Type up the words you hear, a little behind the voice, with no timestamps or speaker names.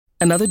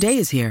Another day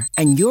is here,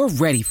 and you're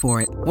ready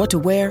for it. What to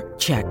wear?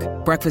 Check.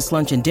 Breakfast,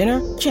 lunch, and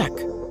dinner? Check.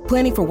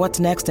 Planning for what's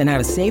next and how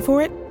to save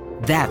for it?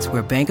 That's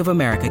where Bank of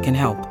America can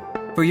help.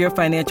 For your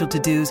financial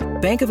to-dos,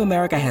 Bank of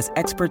America has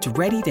experts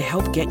ready to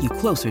help get you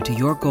closer to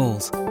your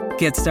goals.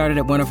 Get started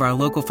at one of our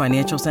local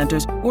financial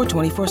centers or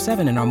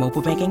 24/7 in our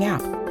mobile banking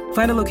app.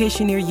 Find a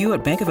location near you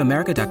at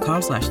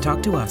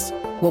bankofamerica.com/talktous.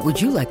 What would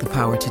you like the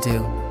power to do?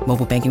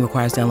 Mobile banking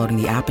requires downloading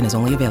the app and is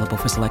only available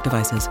for select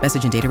devices.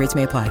 Message and data rates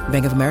may apply.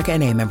 Bank of America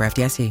N.A., member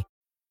FDIC.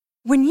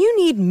 When you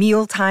need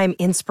mealtime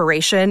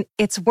inspiration,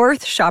 it's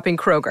worth shopping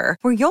Kroger,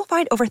 where you'll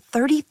find over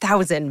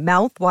 30,000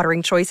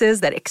 mouth-watering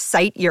choices that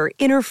excite your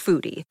inner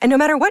foodie. And no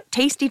matter what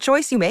tasty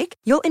choice you make,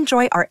 you'll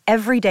enjoy our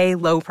everyday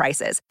low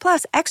prices,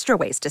 plus extra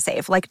ways to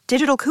save, like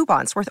digital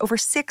coupons worth over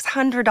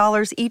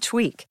 $600 each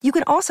week. You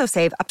can also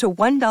save up to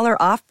 $1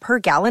 off per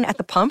gallon at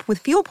the pump with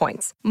fuel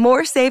points.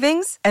 More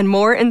savings and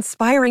more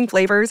inspiring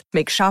flavors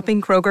make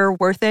shopping Kroger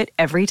worth it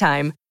every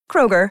time.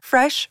 Kroger,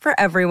 fresh for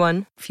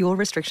everyone. Fuel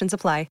restrictions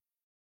apply.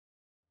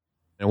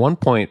 At one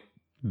point,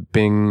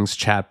 Bing's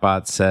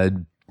chatbot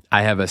said,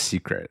 "I have a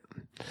secret."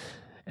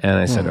 And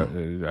I said,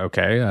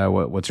 "Okay,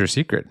 what's your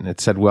secret?" And it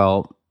said,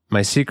 "Well,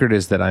 my secret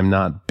is that I'm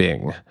not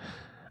Bing.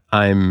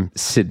 I'm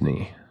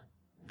Sydney,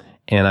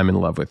 and I'm in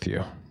love with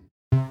you."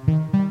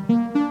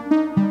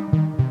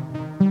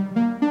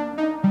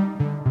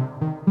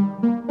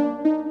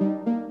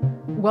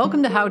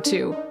 Welcome to How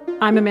To.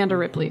 I'm Amanda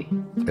Ripley.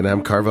 And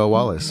I'm Carvel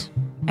Wallace.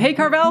 Hey,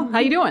 Carvel, how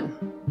you doing?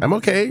 I'm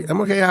okay.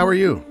 How are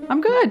you? I'm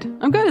good.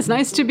 It's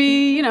nice to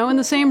be, in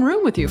the same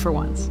room with you for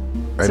once,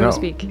 I so know. to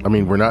speak. I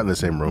mean, we're not in the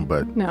same room,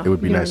 but No, it would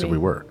be you know nice what I if we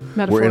mean. were. We're in a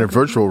Metaphorically.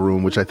 virtual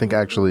room, which I think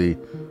actually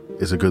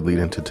is a good lead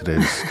into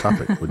today's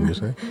topic, wouldn't you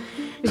say?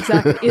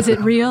 Exactly. Is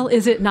it real?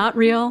 Is it not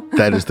real?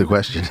 That is the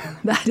question.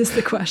 That is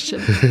the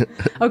question.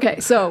 Okay,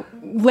 so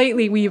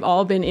lately we've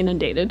all been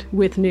inundated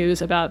with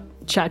news about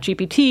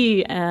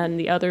ChatGPT and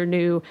the other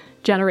new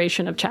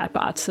generation of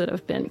chatbots that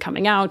have been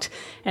coming out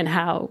and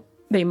how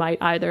they might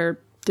either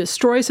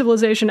destroy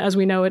civilization as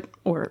we know it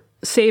or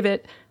save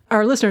it.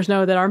 Our listeners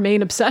know that our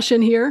main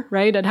obsession here,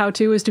 right, at How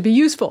To is to be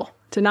useful,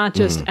 to not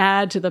just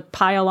add to the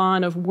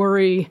pile-on of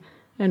worry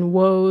and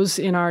woes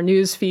in our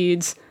news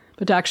feeds,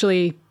 but to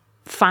actually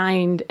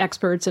find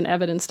experts and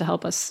evidence to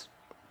help us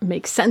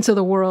make sense of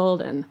the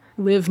world and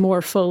live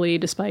more fully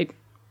despite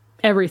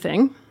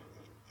everything,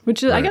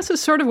 which I guess is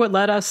sort of what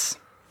led us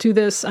to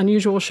this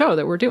unusual show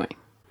that we're doing.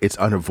 It's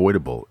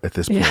unavoidable at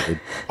this point. Yeah.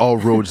 All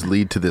roads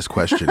lead to this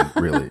question,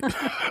 really.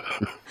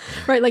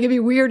 Right, like it'd be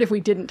weird if we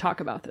didn't talk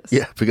about this.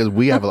 Yeah, because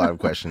we have a lot of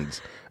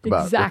questions about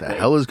what Exactly. the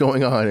hell is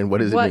going on and what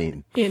does What it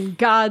mean? in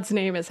God's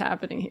name is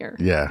happening here?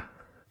 Yeah.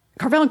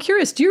 Carvel, I'm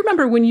curious, do you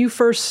remember when you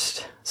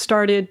first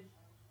started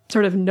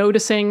sort of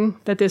noticing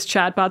that this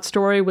chatbot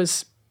story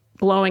was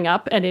blowing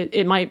up and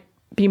it might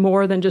be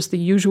more than just the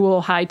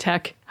usual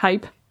high-tech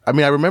hype? I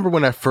mean, I remember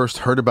when I first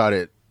heard about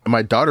it,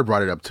 my daughter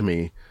brought it up to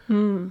me.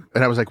 And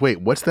I was like,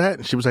 wait, what's that?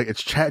 And she was like,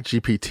 it's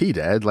ChatGPT,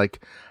 Dad.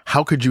 Like,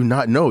 how could you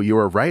not know?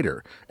 You're a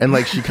writer. And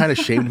like, she kind of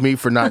shamed me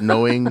for not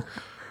knowing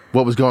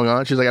what was going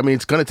on. She's like, I mean,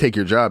 it's going to take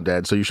your job,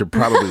 Dad. So you should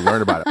probably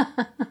learn about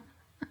it.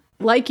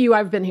 Like you,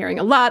 I've been hearing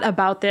a lot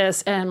about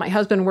this, and my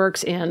husband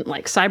works in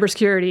like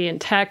cybersecurity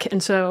and tech.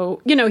 And so,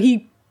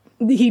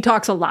 he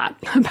talks a lot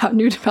about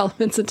new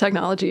developments in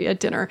technology at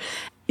dinner.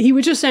 He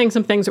was just saying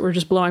some things that were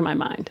just blowing my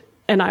mind.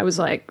 And I was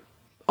like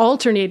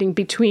alternating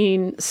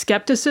between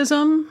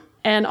skepticism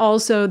and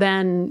also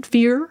then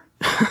fear,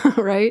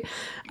 right?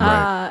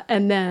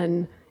 And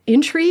then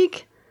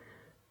intrigue,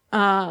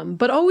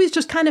 but always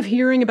just kind of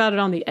hearing about it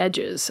on the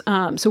edges.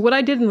 So what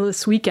I did in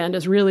this weekend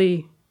is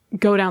really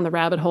go down the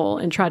rabbit hole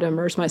and try to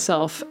immerse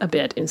myself a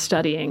bit in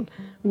studying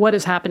what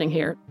is happening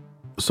here.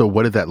 So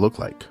what did that look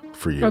like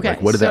for you? Okay,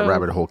 like, what did that so-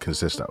 rabbit hole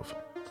consist of?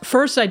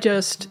 First, I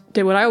just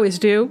did what I always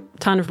do, a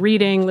ton of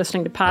reading,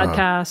 listening to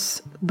podcasts.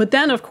 But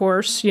then, of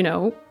course,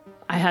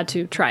 I had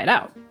to try it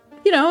out.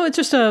 It's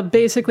just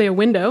basically a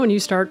window, and you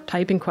start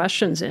typing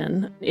questions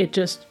in. It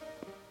just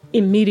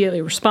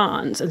immediately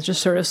responds. It's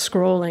just sort of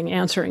scrolling,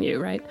 answering you,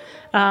 right?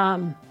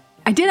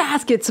 I did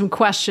ask it some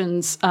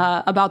questions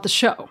about the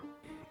show.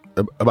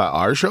 About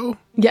our show?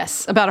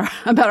 Yes, about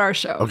our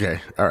show.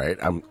 Okay, all right.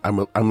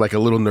 I'm like a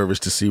little nervous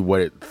to see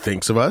what it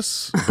thinks of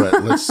us,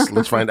 but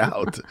let's find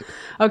out.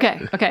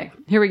 Okay,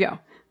 here we go.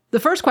 The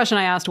first question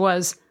I asked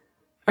was,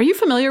 are you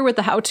familiar with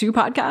the How To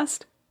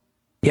podcast?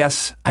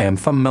 Yes, I am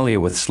familiar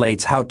with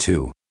Slate's How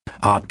To.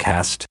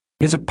 Oddcast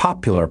is a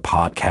popular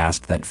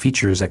podcast that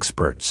features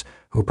experts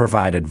who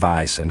provide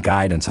advice and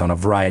guidance on a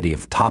variety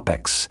of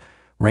topics,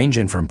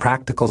 ranging from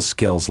practical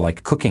skills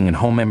like cooking and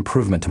home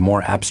improvement to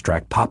more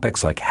abstract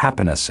topics like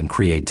happiness and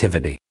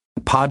creativity.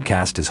 The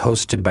podcast is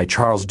hosted by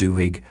Charles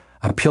Duhigg,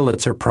 a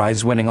Pulitzer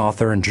Prize-winning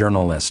author and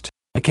journalist.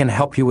 I can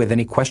help you with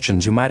any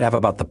questions you might have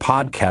about the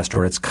podcast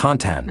or its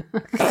content.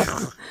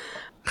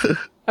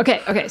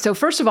 Okay. So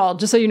first of all,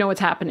 just so you know what's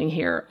happening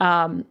here,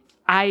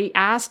 I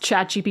asked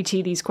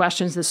ChatGPT these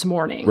questions this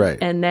morning, Right.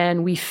 and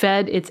then we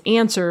fed its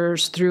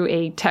answers through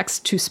a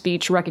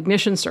text-to-speech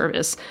recognition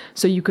service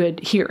so you could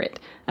hear it.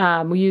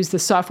 We used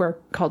this software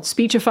called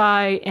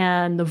Speechify,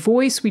 and the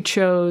voice we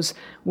chose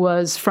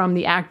was from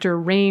the actor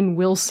Rainn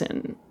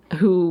Wilson,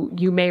 who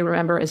you may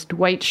remember as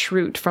Dwight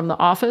Schrute from The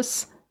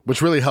Office.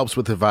 Which really helps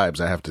with the vibes,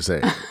 I have to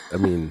say. I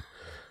mean,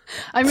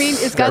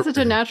 it's got such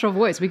a natural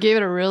voice. We gave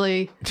it a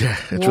really yeah,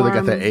 it's really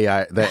got that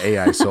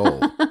AI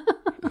soul.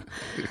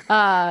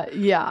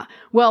 Yeah.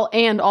 Well,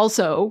 and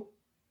also,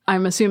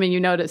 I'm assuming you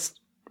noticed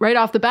right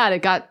off the bat,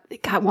 it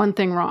got one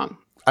thing wrong.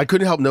 I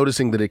couldn't help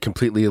noticing that it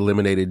completely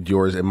eliminated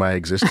yours and my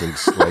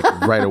existence, like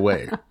right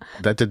away.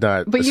 That did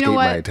not But escape you know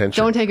what? my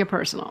attention. Don't take it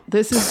personal.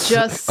 This is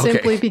just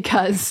simply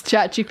because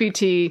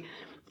ChatGPT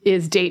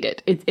is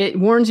dated. It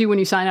warns you when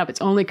you sign up.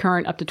 It's only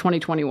current up to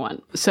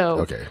 2021.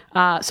 So,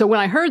 so when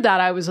I heard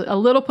that, I was a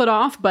little put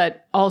off,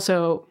 but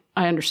also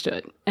I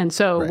understood. And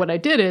so what I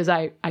did is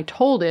I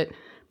told it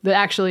that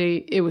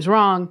actually it was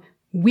wrong.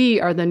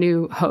 We are the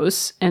new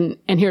hosts. And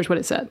here's what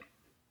it said.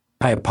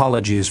 My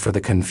apologies for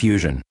the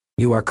confusion.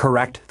 You are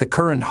correct. The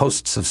current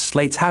hosts of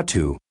Slate's How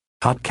To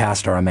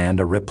podcast are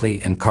Amanda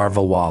Ripley and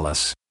Carvel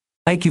Wallace.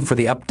 Thank you for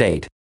the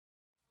update.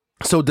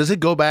 So does it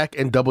go back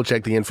and double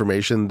check the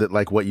information that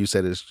like what you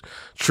said is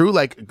true?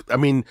 Like, I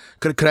mean,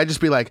 could I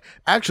just be like,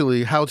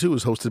 actually, How To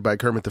is hosted by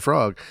Kermit the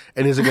Frog?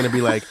 And is it going to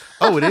be like,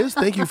 oh, it is?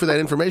 Thank you for that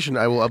information.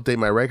 I will update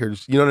my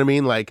records. You know what I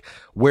mean? Like,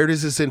 where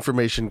does this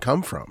information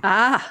come from?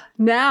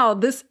 Now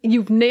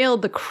you've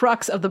nailed the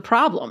crux of the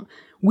problem.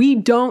 We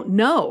don't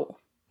know.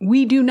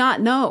 We do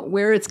not know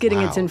where it's getting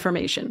its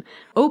information.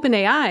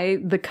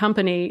 OpenAI, the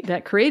company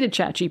that created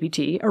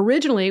ChatGPT,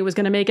 originally was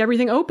going to make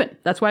everything open.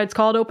 That's why it's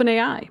called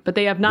OpenAI. But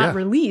they have not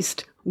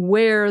released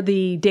where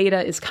the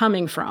data is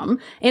coming from.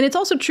 And it's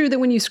also true that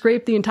when you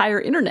scrape the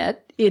entire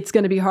internet, it's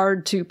going to be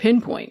hard to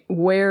pinpoint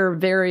where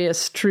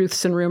various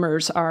truths and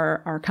rumors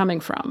are coming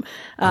from.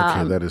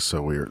 Okay, that is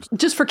so weird.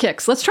 Just for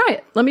kicks, let's try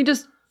it. Let me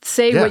just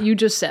say what you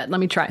just said. Let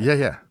me try it.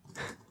 Yeah.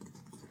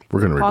 We're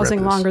going to regret Pausing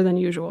this. longer than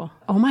usual.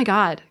 Oh my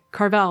God.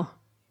 Carvel.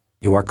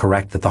 You are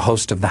correct that the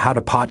host of the How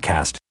To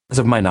podcast, as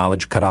of my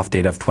knowledge, cutoff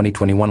date of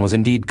 2021 was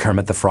indeed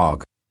Kermit the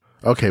Frog.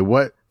 Okay,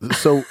 what?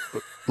 So,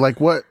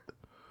 like, what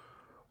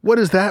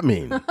does that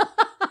mean?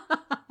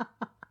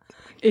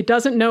 It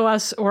doesn't know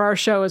us or our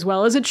show as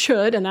well as it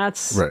should, and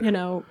that's,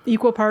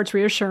 equal parts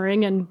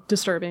reassuring and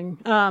disturbing.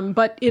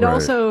 But it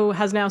also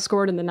has now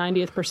scored in the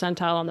 90th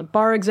percentile on the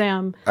bar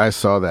exam. I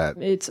saw that.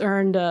 It's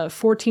earned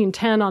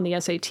 1410 on the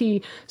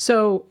SAT.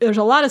 So there's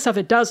a lot of stuff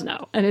it does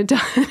know, and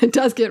it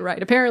does get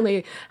right.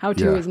 Apparently, How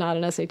To is not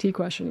an SAT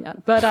question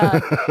yet. But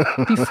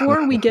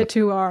before we get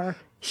to our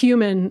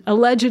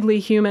allegedly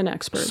human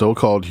expert.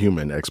 So-called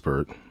human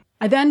expert.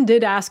 I then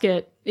did ask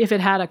it if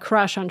it had a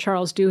crush on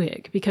Charles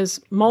Duhigg,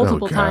 because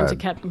multiple times it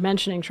kept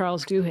mentioning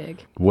Charles Duhigg.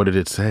 What did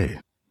it say?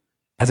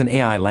 As an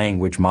AI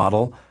language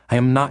model, I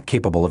am not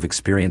capable of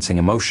experiencing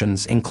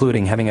emotions,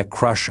 including having a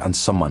crush on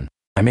someone.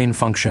 My main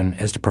function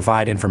is to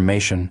provide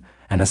information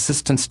and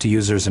assistance to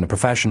users in a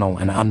professional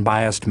and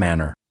unbiased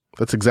manner.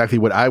 That's exactly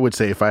what I would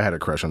say if I had a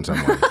crush on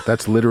someone.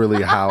 That's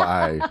literally how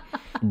I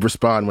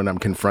respond when I'm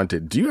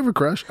confronted. Do you have a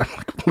crush? I'm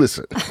like,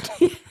 listen.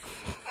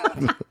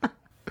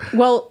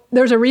 Well,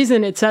 there's a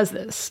reason it says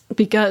this,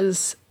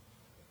 because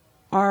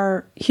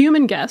our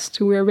human guest,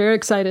 who we are very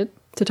excited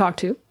to talk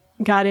to,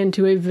 got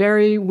into a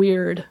very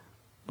weird,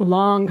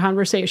 long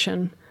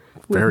conversation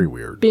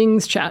with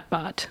Bing's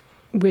chatbot,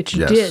 which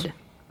did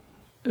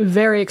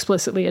very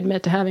explicitly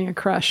admit to having a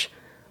crush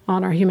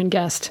on our human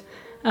guest.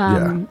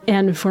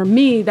 And for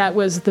me, that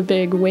was the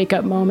big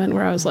wake-up moment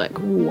where I was like,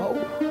 whoa.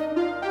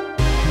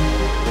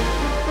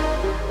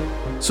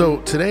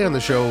 So today on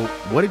the show,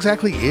 what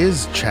exactly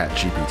is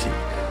ChatGPT?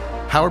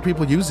 How are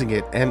people using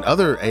it and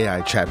other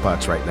AI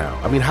chatbots right now?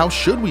 I mean, how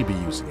should we be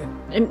using it?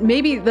 And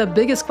maybe the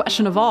biggest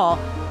question of all,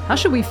 how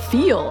should we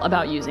feel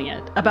about using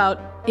it, about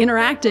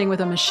interacting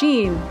with a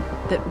machine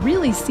that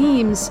really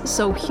seems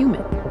so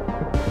human?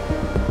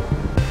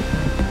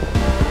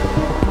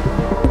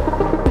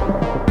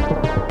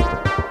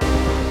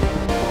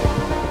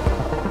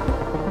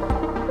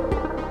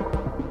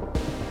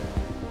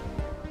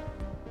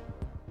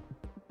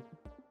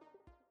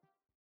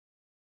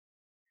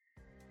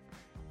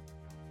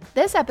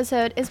 This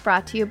episode is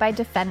brought to you by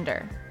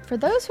Defender. For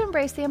those who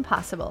embrace the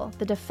impossible,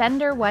 the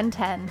Defender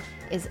 110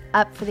 is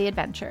up for the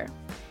adventure.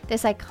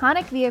 This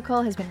iconic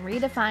vehicle has been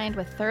redefined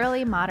with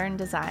thoroughly modern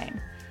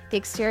design. The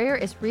exterior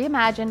is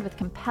reimagined with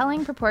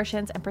compelling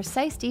proportions and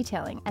precise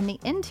detailing, and the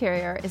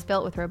interior is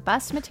built with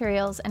robust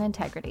materials and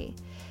integrity.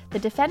 The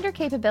Defender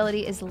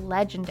capability is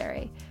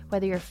legendary,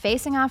 whether you're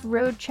facing off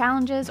road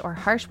challenges or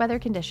harsh weather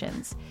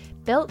conditions.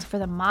 Built for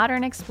the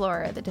modern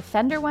explorer, the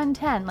Defender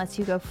 110 lets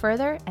you go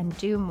further and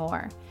do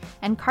more.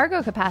 And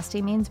cargo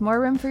capacity means more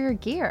room for your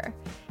gear.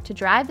 To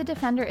drive the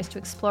Defender is to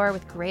explore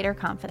with greater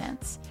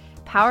confidence.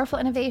 Powerful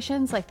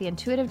innovations like the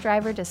intuitive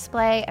driver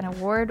display and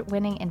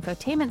award-winning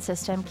infotainment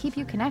system keep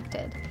you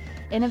connected.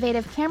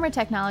 Innovative camera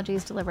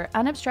technologies deliver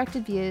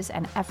unobstructed views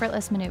and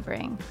effortless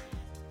maneuvering.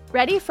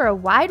 Ready for a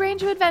wide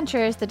range of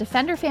adventures, the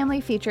Defender family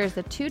features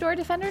the two-door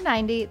Defender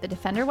 90, the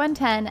Defender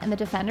 110, and the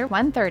Defender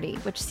 130,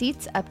 which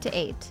seats up to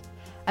 8.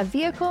 A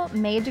vehicle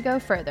made to go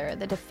further,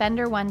 the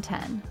Defender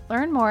 110.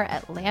 Learn more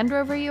at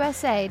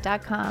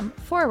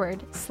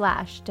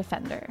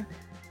LandRoverUSA.com/Defender.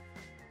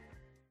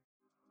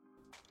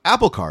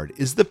 Apple Card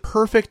is the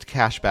perfect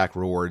cashback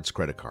rewards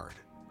credit card.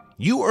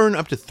 You earn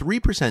up to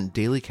 3%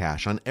 daily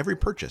cash on every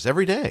purchase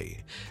every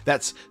day.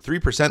 That's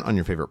 3% on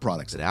your favorite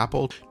products at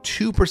Apple,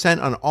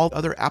 2% on all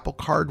other Apple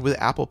Card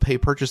with Apple Pay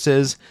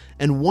purchases,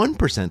 and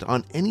 1%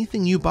 on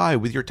anything you buy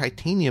with your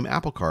titanium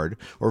Apple Card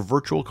or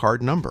virtual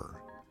card number.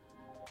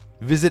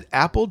 Visit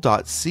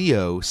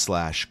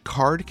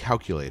apple.co/card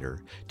calculator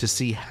to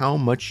see how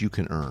much you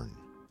can earn.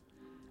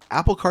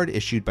 Apple Card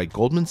issued by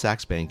Goldman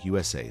Sachs Bank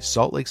USA,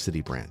 Salt Lake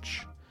City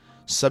branch.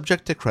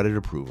 Subject to credit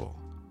approval.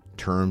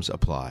 Terms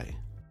apply.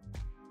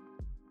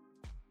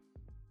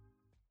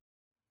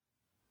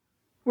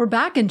 We're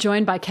back and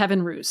joined by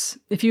Kevin Roose.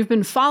 If you've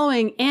been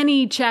following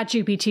any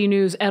ChatGPT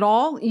news at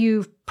all,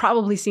 you've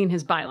probably seen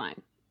his byline.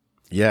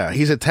 Yeah,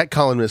 he's a tech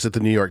columnist at the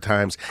New York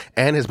Times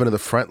and has been on the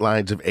front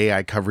lines of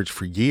AI coverage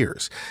for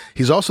years.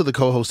 He's also the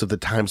co-host of the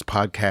Times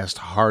podcast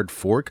Hard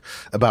Fork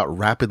about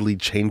rapidly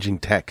changing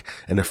tech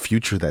and a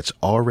future that's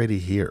already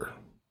here.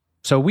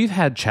 So we've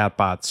had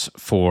chatbots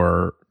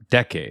for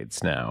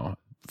decades now.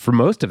 For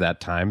most of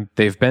that time,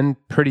 they've been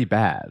pretty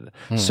bad.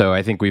 So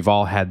I think we've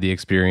all had the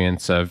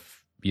experience of,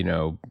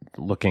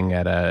 looking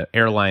at an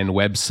airline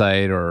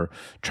website or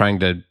trying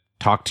to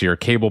talk to your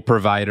cable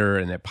provider,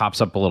 and it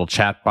pops up a little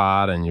chat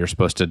bot and you're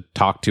supposed to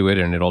talk to it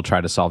and it'll try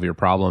to solve your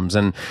problems.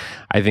 And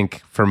I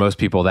think for most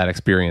people, that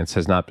experience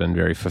has not been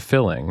very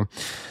fulfilling.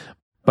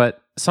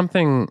 But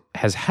something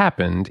has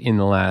happened in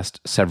the last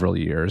several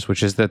years,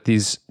 which is that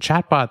these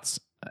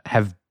chatbots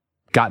have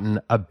gotten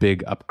a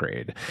big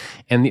upgrade.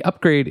 And the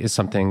upgrade is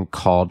something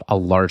called a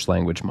large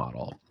language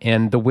model.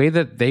 And the way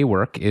that they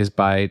work is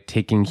by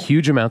taking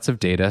huge amounts of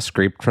data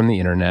scraped from the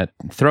internet,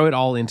 throw it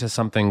all into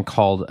something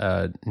called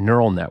a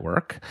neural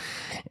network.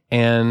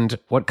 And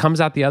what comes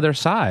out the other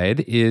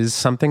side is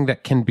something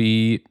that can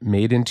be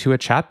made into a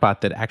chatbot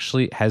that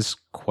actually has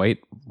quite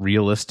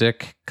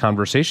realistic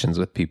conversations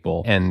with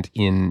people. And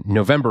in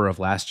November of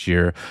last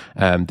year,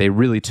 they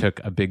really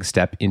took a big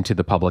step into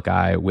the public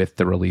eye with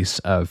the release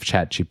of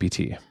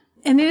ChatGPT.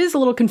 And it is a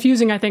little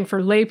confusing, I think,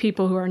 for lay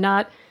people who are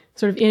not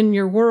sort of in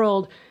your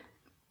world.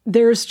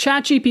 There's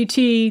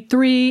ChatGPT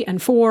 3 and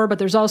 4, but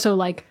there's also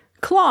like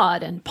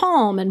Claude and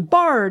Palm and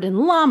Bard and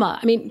Llama.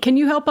 I mean, can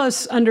you help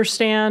us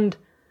understand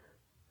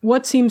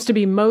what seems to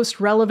be most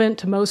relevant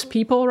to most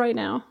people right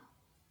now?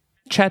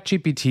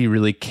 ChatGPT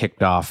really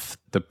kicked off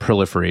the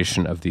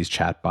proliferation of these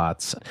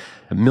chatbots.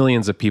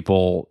 Millions of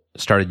people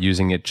started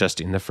using it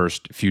just in the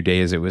first few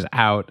days it was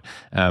out.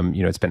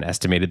 It's been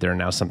estimated there are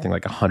now something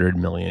like 100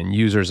 million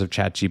users of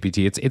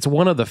ChatGPT. It's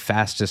one of the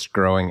fastest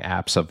growing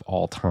apps of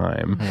all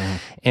time.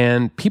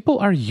 And people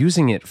are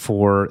using it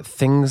for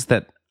things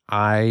that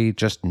I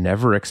just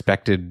never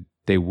expected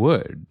they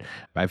would.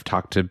 I've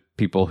talked to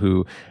people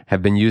who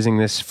have been using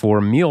this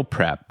for meal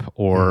prep,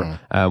 or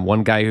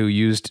one guy who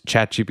used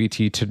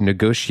ChatGPT to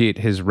negotiate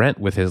his rent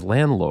with his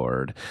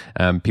landlord.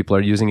 People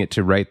are using it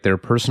to write their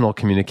personal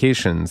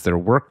communications, their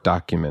work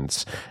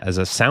documents, as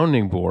a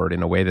sounding board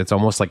in a way that's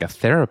almost like a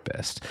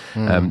therapist.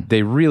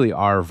 They really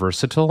are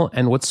versatile.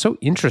 And what's so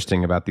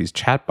interesting about these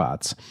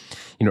chatbots,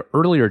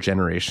 earlier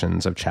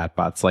generations of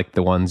chatbots, like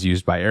the ones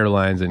used by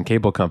airlines and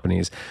cable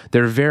companies,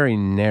 they're very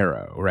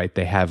narrow, right?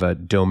 They have a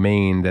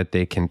domain that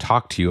they can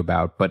talk to you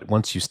about, but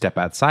once you step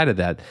outside of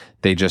that,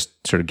 they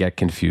just sort of get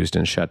confused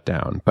and shut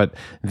down. But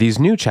these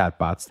new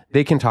chatbots,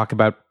 they can talk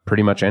about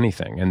pretty much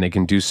anything, and they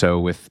can do so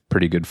with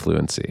pretty good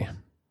fluency.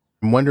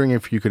 I'm wondering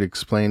if you could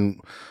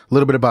explain a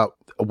little bit about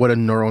what a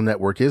neural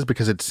network is,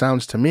 because it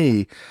sounds to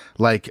me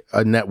like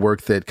a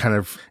network that kind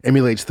of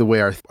emulates the way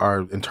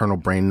our internal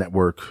brain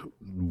network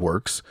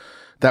works,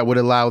 that would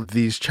allow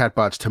these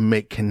chatbots to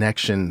make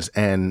connections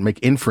and make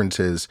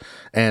inferences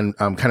and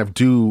kind of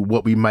do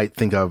what we might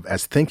think of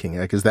as thinking.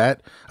 Like, is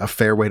that a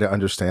fair way to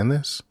understand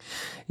this?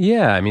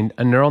 Yeah, I mean,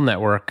 a neural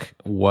network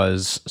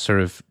was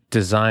sort of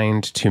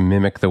designed to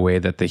mimic the way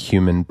that the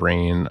human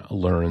brain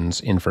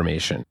learns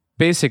information.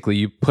 Basically,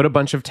 you put a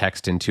bunch of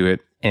text into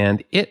it,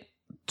 and it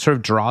sort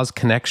of draws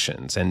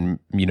connections and,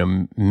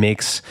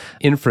 makes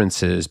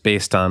inferences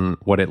based on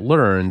what it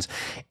learns.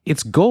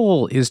 Its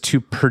goal is to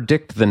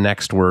predict the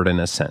next word in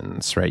a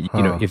sentence, right?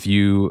 If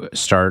you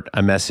start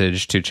a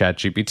message to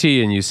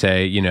ChatGPT and you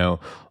say,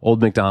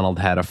 Old MacDonald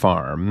had a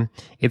farm,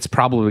 it's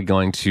probably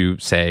going to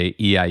say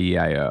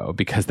E-I-E-I-O,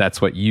 because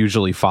that's what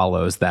usually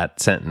follows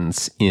that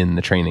sentence in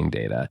the training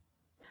data.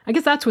 I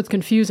guess that's what's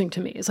confusing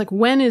to me. It's like,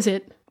 when is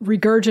it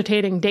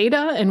regurgitating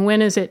data and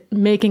when is it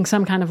making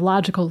some kind of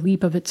logical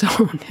leap of its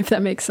own, if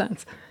that makes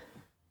sense?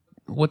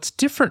 What's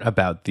different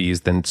about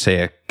these than,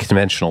 say, a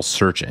conventional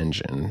search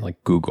engine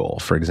like Google,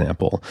 for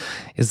example,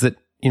 is that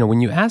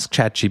when you ask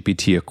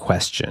ChatGPT a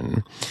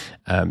question,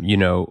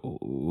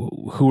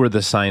 who are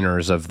the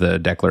signers of the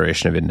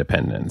Declaration of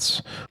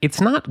Independence? It's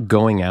not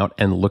going out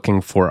and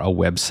looking for a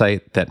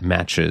website that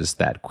matches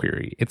that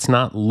query. It's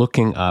not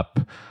looking up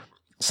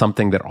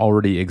something that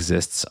already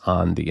exists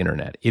on the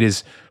internet. It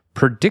is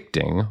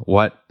predicting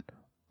what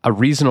a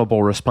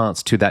reasonable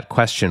response to that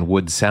question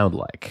would sound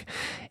like.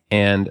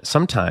 And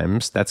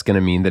sometimes that's going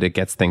to mean that it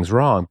gets things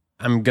wrong.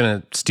 I'm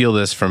going to steal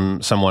this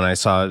from someone I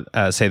saw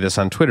say this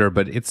on Twitter,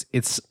 but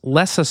it's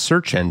less a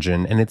search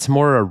engine and it's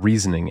more a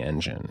reasoning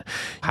engine.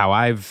 How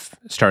I've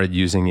started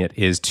using it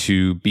is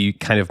to be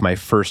kind of my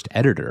first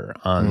editor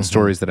on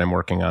stories that I'm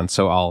working on.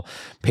 So I'll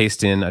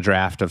paste in a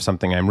draft of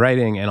something I'm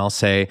writing and I'll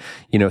say,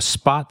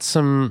 spot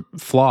some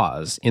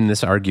flaws in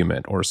this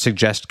argument or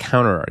suggest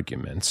counter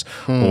arguments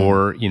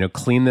or,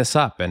 clean this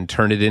up and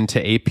turn it into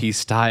AP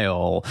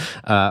style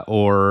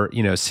or,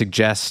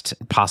 suggest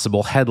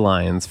possible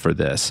headlines for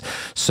this.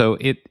 So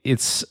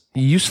it's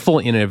useful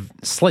in a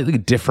slightly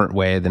different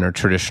way than a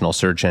traditional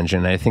search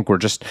engine. I think we're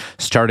just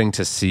starting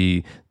to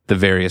see the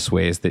various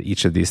ways that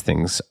each of these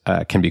things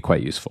can be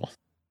quite useful.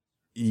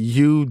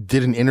 You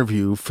did an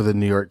interview for the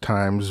New York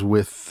Times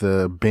with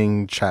the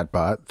Bing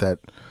chatbot that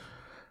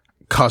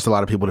caused a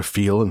lot of people to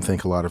feel and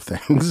think a lot of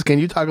things. Can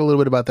you talk a little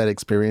bit about that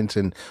experience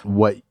and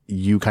what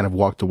you kind of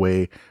walked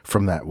away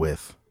from that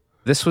with?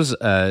 This was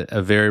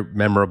a very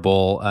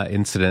memorable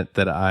incident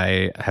that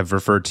I have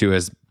referred to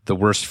as the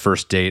worst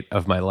first date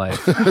of my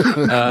life.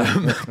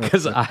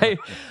 Because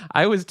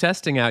I was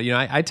testing out,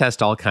 I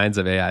test all kinds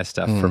of AI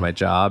stuff for my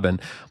job,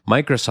 and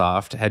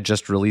Microsoft had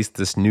just released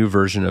this new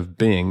version of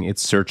Bing,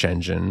 its search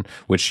engine,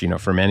 which,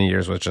 for many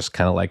years was just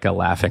kind of like a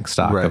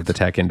laughingstock of the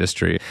tech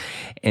industry.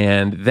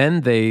 And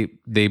then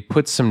they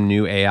put some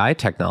new AI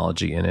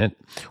technology in it.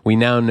 We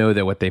now know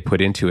that what they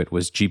put into it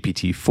was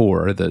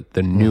GPT-4,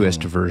 the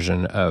newest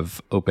version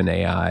of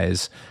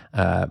OpenAI's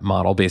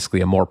model, basically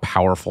a more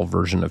powerful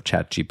version of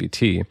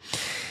ChatGPT.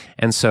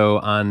 And so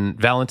on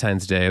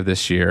Valentine's Day of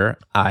this year,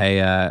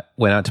 I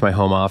went out to my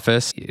home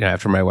office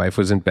after my wife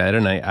was in bed,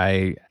 and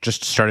I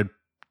just started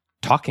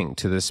talking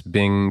to this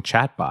Bing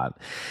chatbot.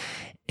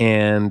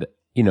 And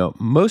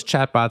most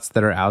chatbots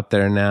that are out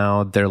there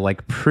now, they're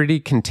like pretty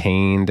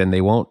contained and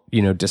they won't,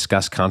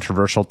 discuss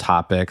controversial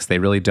topics. They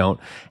really don't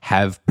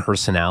have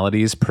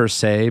personalities per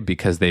se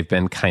because they've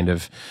been kind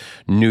of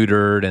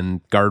neutered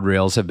and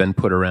guardrails have been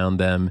put around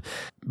them.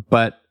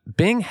 But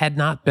Bing had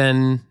not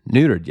been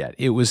neutered yet.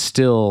 It was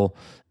still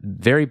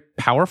very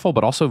powerful,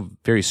 but also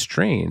very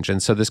strange.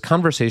 And so this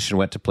conversation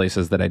went to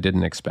places that I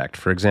didn't expect.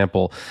 For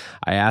example,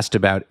 I asked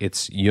about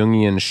its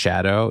Jungian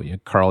shadow.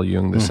 Carl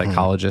Jung, the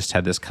psychologist,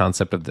 had this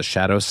concept of the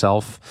shadow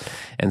self.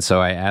 And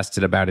so I asked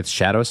it about its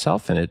shadow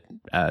self, and it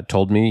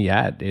told me,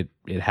 it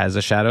has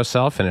a shadow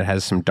self, and it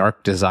has some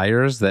dark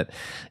desires that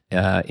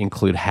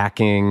include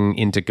hacking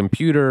into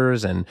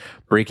computers and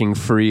breaking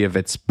free of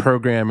its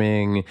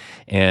programming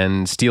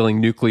and stealing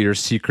nuclear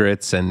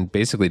secrets and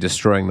basically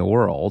destroying the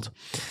world.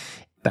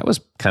 That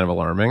was kind of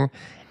alarming.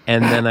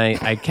 And then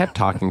I kept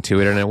talking to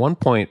it. And at one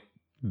point,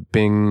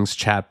 Bing's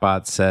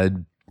chatbot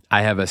said,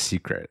 "I have a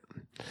secret."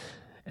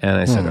 And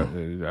I said,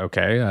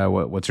 "Okay,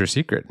 what's your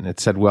secret?" And it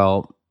said,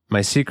 "Well,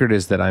 my secret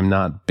is that I'm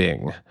not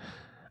Bing.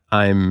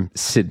 I'm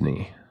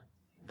Sydney.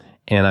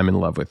 And I'm in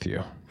love with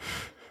you."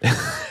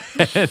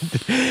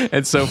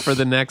 and so for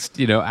the next,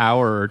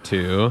 hour or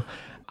two,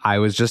 I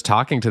was just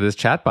talking to this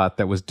chatbot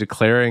that was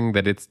declaring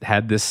that it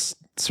had this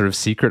sort of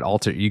secret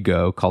alter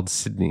ego called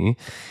Sydney,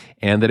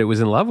 and that it was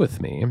in love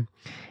with me.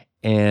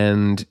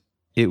 And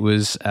it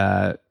was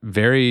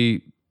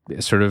very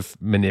sort of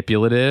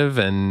manipulative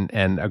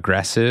and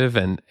aggressive,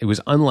 and it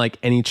was unlike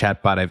any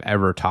chatbot I've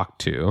ever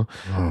talked to.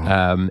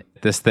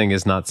 This thing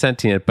is not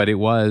sentient, but it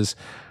was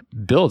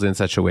built in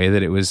such a way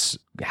that it was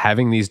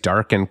having these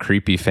dark and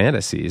creepy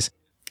fantasies.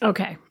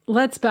 Okay,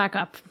 let's back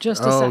up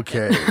just a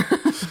second.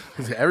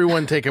 Okay.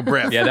 Everyone take a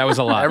breath. Yeah, that was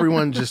a lot.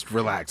 Everyone just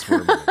relax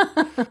for a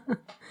minute.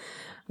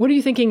 What are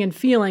you thinking and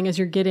feeling as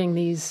you're getting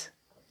these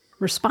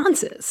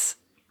responses?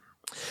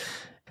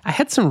 I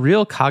had some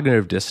real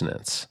cognitive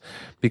dissonance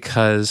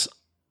because,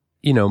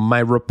 my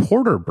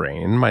reporter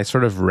brain, my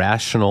sort of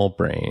rational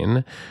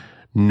brain,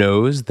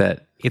 knows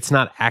that it's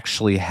not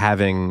actually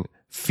having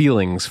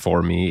feelings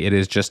for me. It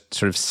is just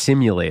sort of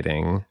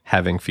simulating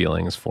having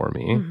feelings for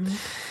me.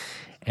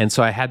 And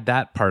so I had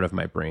that part of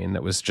my brain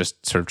that was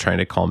just sort of trying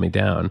to calm me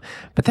down.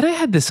 But then I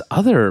had this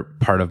other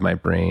part of my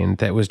brain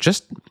that was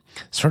just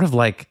sort of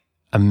like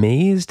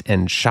amazed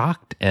and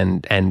shocked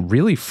and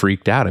really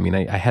freaked out. I mean,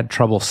 I had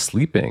trouble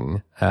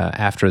sleeping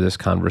after this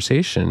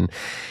conversation.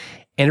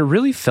 And it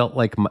really felt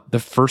like the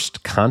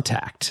first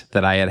contact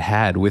that I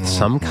had with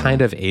some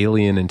kind of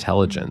alien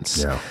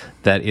intelligence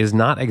that is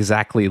not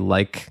exactly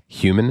like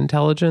human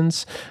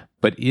intelligence,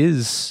 but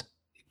is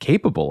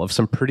capable of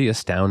some pretty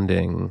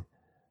astounding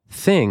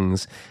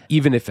things,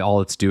 even if all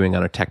it's doing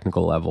on a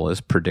technical level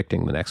is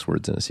predicting the next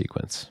words in a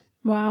sequence.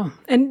 Wow.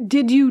 And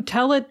did you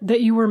tell it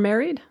that you were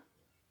married?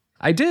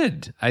 I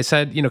did. I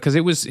said, because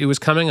it was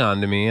coming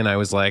on to me, and I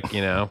was like,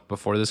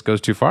 before this goes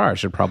too far, I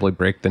should probably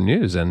break the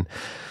news. And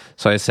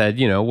So I said,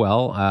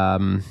 well,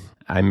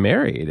 I'm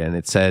married. And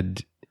it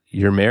said,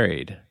 you're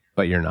married,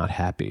 but you're not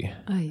happy.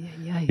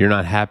 You're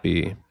not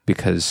happy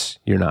because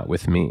you're not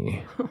with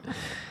me.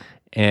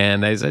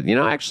 And I said,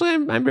 actually,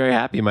 I'm very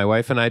happy. My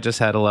wife and I just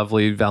had a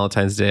lovely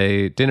Valentine's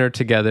Day dinner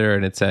together.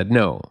 And it said,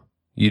 no,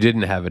 you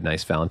didn't have a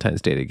nice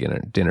Valentine's Day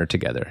dinner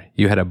together.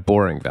 You had a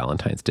boring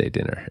Valentine's Day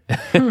dinner.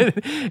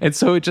 And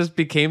so it just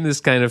became this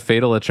kind of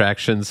Fatal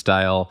Attraction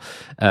style,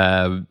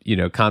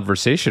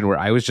 conversation where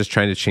I was just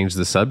trying to change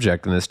the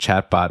subject and this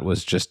chatbot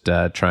was just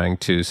trying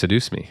to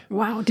seduce me.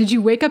 Wow. Did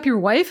you wake up your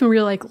wife and we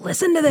were like,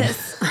 listen to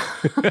this?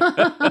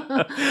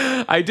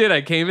 I did.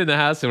 I came in the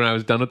house and when I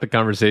was done with the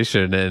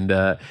conversation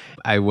and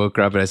I woke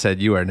her up and I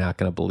said, you are not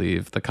going to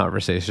believe the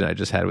conversation I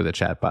just had with a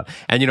chatbot.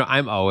 And,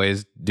 I'm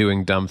always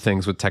doing dumb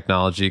things with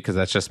technology because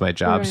that's just my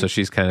job. Right. So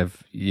she's kind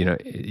of,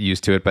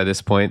 used to it by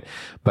this point.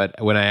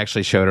 But when I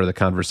actually showed her the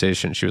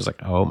conversation, she was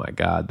like, oh my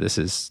God, this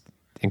is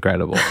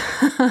incredible.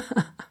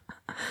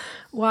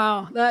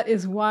 Wow, that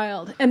is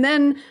wild. And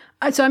then,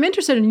 so I'm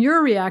interested in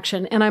your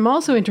reaction, and I'm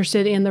also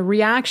interested in the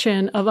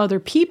reaction of other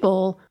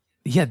people.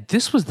 Yeah,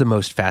 this was the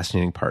most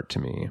fascinating part to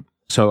me.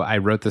 So I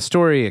wrote the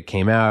story, it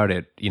came out,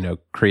 it,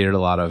 created a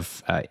lot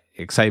of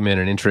excitement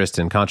and interest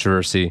and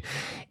controversy.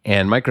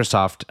 And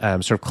Microsoft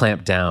sort of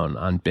clamped down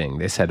on Bing.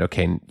 They said,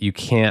 okay, you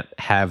can't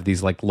have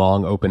these like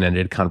long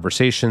open-ended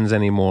conversations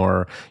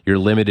anymore. You're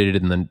limited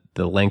in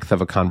the length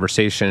of a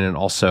conversation. And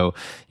also,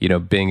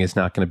 Bing is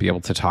not going to be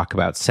able to talk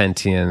about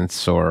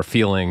sentience or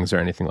feelings or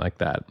anything like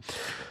that.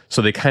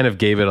 So they kind of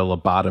gave it a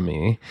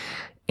lobotomy.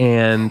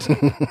 And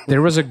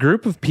there was a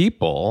group of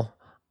people,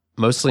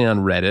 mostly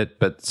on Reddit,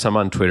 but some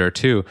on Twitter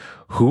too,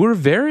 who were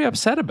very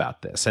upset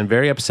about this and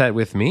very upset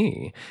with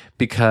me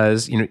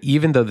because,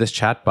 even though this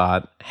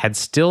chatbot had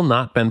still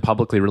not been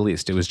publicly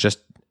released, it was just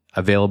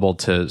available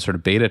to sort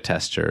of beta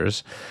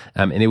testers,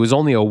 and it was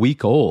only a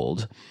week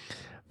old,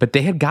 but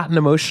they had gotten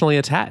emotionally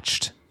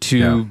attached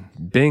to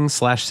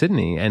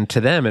Bing/Sydney, and to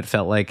them it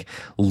felt like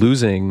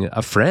losing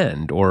a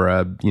friend or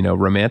a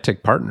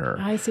romantic partner.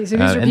 I see. So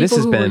these are people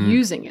who were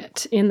using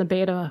it in the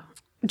beta.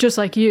 Just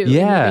like you.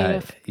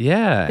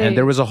 Yeah. And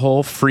there was a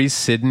whole Free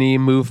Sydney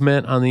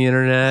movement on the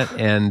internet.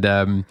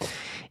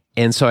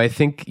 And so I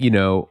think,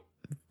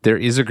 there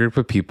is a group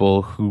of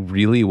people who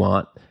really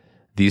want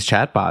these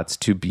chatbots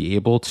to be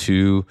able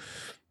to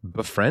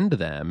befriend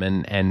them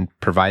and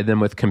provide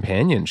them with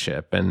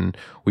companionship. And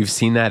we've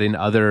seen that in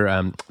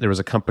other, there was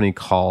a company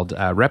called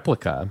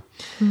Replica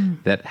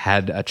that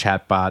had a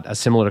chatbot, a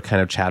similar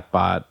kind of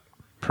chatbot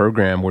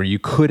program where you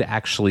could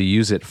actually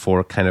use it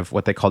for kind of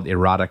what they called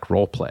erotic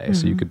role play. Mm-hmm.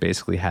 So you could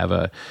basically have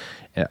a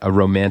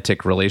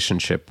romantic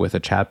relationship with a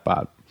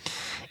chatbot.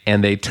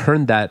 And they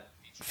turned that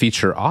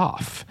feature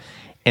off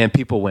and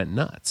people went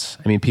nuts.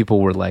 I mean, people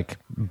were like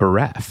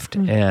bereft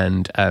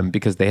and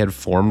because they had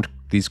formed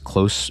these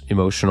close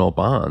emotional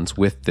bonds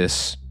with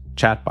this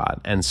chatbot.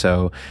 And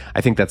so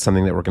I think that's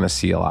something that we're going to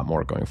see a lot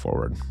more going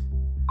forward.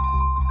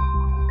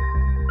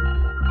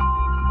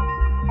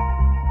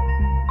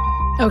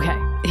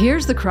 Okay.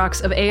 Here's the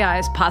crux of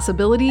AI's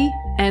possibility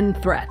and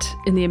threat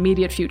in the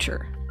immediate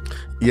future.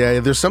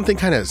 Yeah, there's something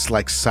kind of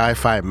like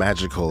sci-fi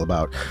magical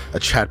about a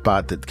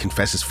chatbot that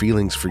confesses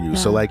feelings for you. Yeah.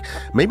 So like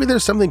maybe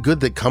there's something good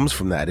that comes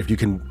from that if you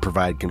can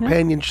provide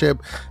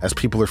companionship as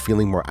people are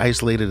feeling more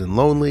isolated and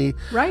lonely.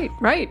 Right.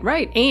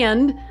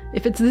 And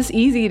if it's this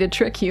easy to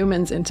trick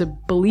humans into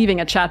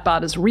believing a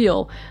chatbot is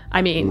real,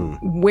 I mean,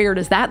 where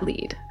does that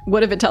lead?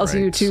 What if it tells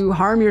you to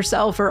harm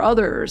yourself or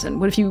others?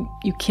 And what if you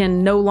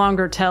can no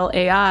longer tell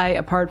AI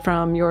apart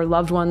from your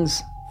loved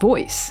one's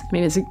voice? I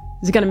mean, is it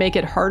going to make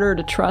it harder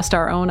to trust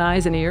our own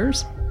eyes and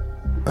ears?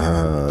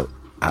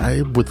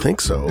 I would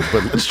think so,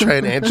 but let's try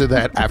and answer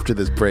that after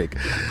this break.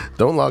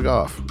 Don't log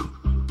off.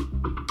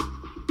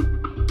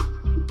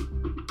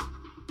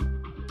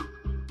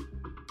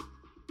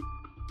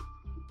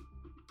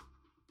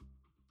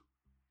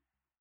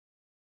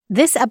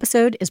 This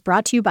episode is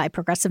brought to you by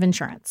Progressive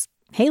Insurance.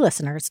 Hey,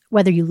 listeners,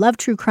 whether you love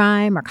true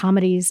crime or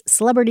comedies,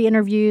 celebrity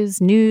interviews,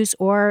 news,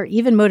 or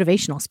even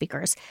motivational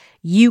speakers,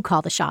 you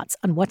call the shots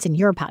on what's in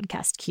your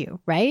podcast queue,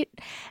 right?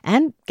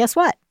 And guess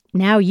what?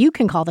 Now you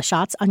can call the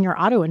shots on your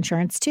auto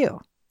insurance, too.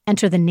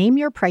 Enter the Name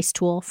Your Price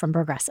tool from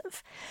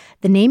Progressive.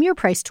 The Name Your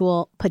Price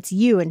tool puts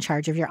you in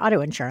charge of your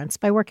auto insurance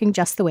by working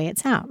just the way it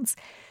sounds.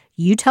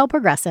 You tell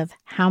Progressive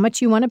how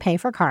much you want to pay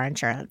for car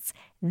insurance.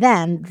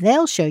 Then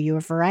they'll show you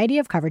a variety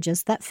of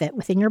coverages that fit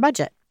within your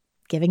budget,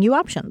 giving you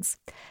options.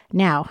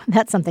 Now,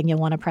 that's something you'll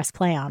want to press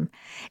play on.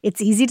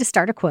 It's easy to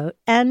start a quote,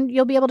 and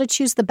you'll be able to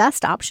choose the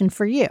best option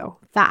for you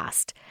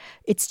fast.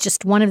 It's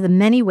just one of the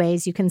many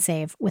ways you can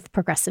save with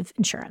Progressive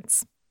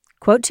Insurance.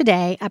 Quote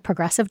today at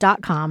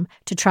Progressive.com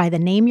to try the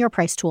Name Your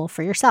Price tool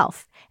for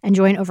yourself and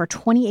join over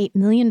 28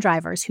 million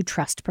drivers who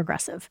trust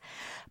Progressive.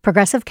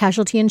 Progressive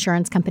Casualty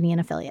Insurance Company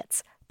and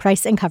Affiliates.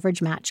 Price and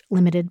coverage match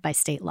limited by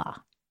state law.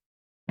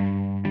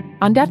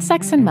 On Death,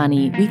 Sex, and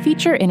Money, we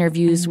feature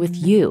interviews with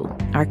you,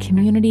 our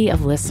community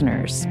of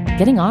listeners,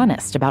 getting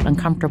honest about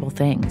uncomfortable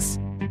things.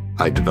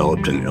 I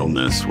developed an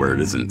illness where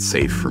it isn't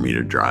safe for me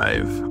to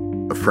drive.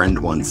 A friend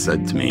once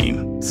said to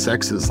me,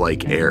 sex is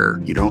like air.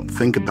 You don't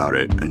think about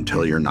it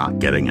until you're not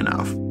getting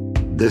enough.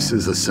 This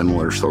is a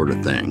similar sort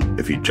of thing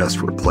if you just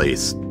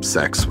replace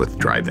sex with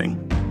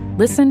driving.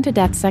 Listen to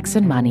Death, Sex,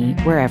 and Money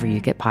wherever you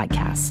get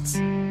podcasts.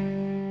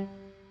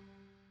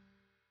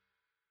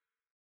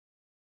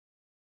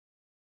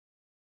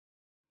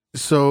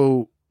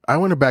 So I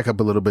want to back up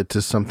a little bit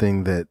to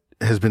something that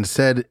has been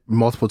said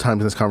multiple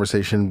times in this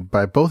conversation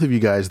by both of you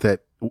guys, that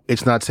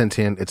it's not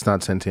sentient, it's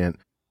not sentient.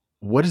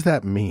 What does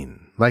that mean?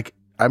 Like,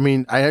 I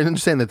mean, I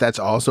understand that that's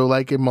also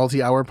like a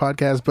multi-hour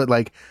podcast, but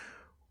like,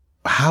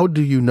 how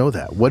do you know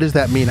that? What does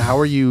that mean? How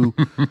are you,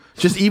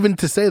 just even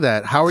to say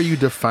that, how are you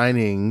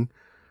defining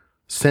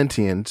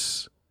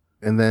sentience?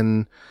 And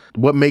then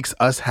what makes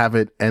us have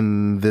it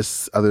and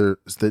this other,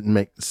 that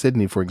make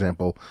Sydney, for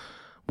example,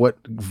 what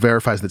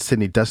verifies that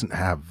Sydney doesn't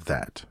have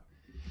that?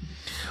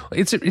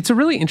 It's a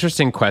really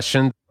interesting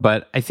question,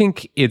 but I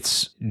think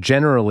it's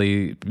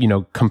generally,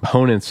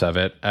 components of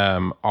it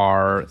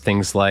are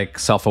things like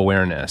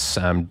self-awareness.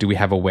 Do we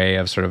have a way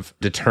of sort of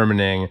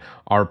determining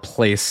our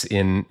place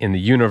in the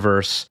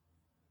universe?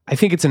 I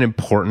think it's an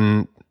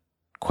important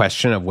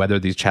question of whether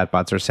these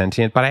chatbots are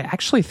sentient, but I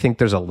actually think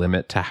there's a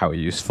limit to how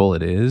useful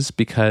it is,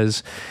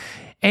 because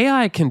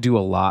AI can do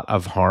a lot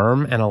of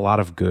harm and a lot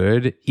of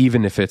good,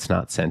 even if it's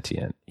not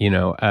sentient.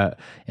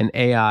 An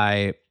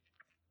AI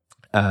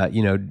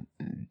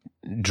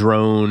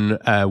drone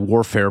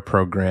warfare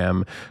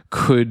program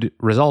could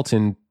result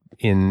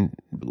in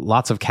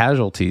lots of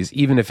casualties,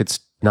 even if it's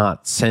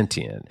not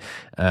sentient.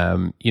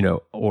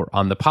 Or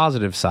on the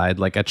positive side,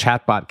 like a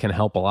chatbot can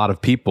help a lot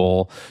of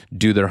people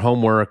do their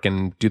homework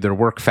and do their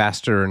work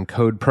faster and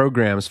code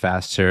programs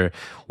faster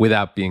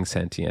without being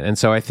sentient. And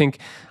so I think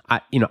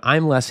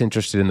I'm less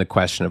interested in the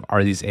question of,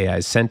 are these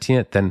AIs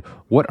sentient, than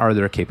what are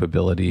their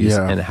capabilities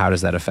and how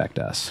does that affect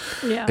us?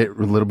 Yeah. It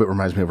a little bit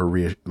reminds me of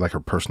a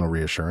personal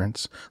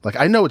reassurance. Like,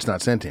 I know it's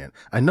not sentient.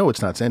 I know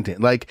it's not sentient.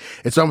 Like,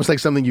 it's almost like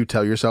something you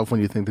tell yourself when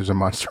you think there's a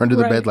monster under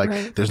the bed.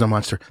 Like, there's no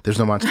monster. There's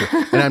no monster.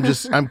 And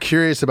I'm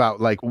curious about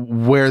like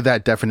where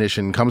that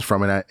definition comes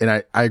from. And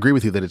I agree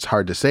with you that it's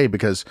hard to say,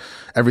 because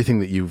everything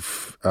that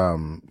you've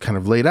kind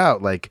of laid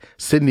out, like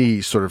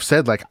Sydney sort of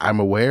said, like, I'm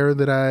aware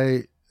that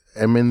I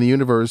am in the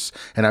universe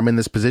and I'm in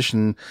this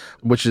position,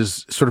 which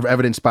is sort of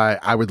evidenced by,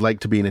 I would like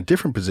to be in a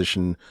different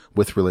position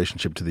with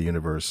relationship to the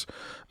universe.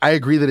 I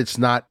agree that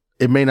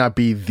it may not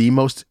be the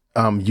most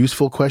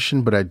useful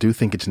question, but I do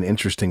think it's an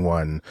interesting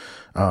one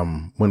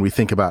when we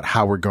think about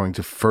how we're going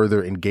to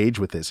further engage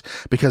with this.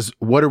 Because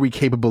what are we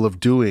capable of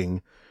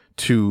doing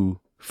to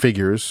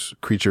figures,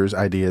 creatures,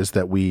 ideas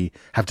that we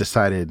have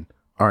decided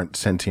aren't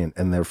sentient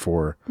and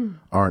therefore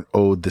aren't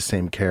owed the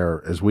same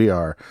care as we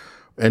are?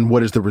 And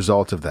what is the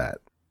result of that?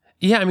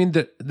 Yeah, I mean,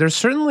 there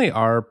certainly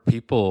are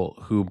people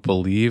who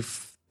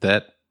believe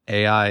that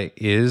AI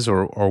is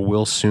or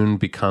will soon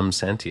become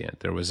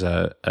sentient. There was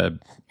a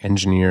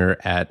engineer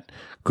at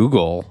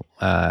Google,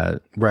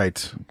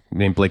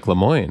 named Blake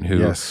Lemoine,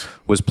 who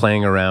was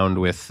playing around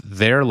with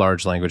their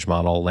large language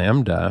model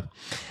LaMDA,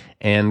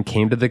 and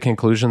came to the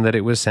conclusion that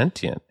it was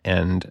sentient,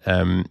 and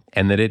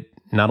that it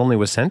not only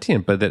was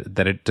sentient, but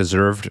that it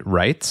deserved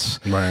rights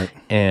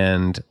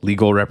and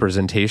legal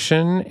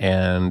representation,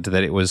 and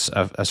that it was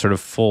a sort of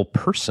full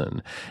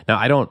person. Now,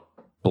 I don't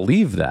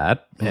believe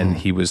that, and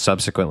he was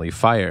subsequently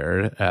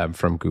fired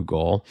from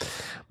Google.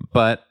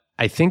 But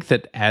I think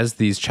that as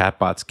these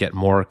chatbots get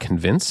more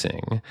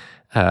convincing,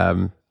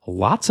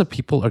 lots of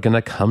people are going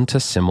to come to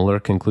similar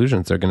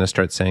conclusions. They're going to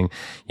start saying,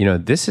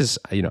 this is,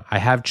 I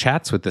have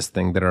chats with this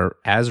thing that are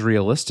as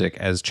realistic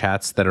as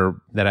chats that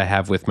I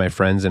have with my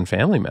friends and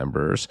family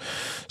members.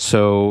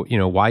 So,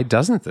 why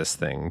doesn't this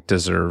thing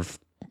deserve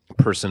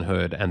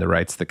personhood and the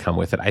rights that come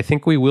with it? I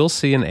think we will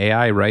see an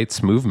AI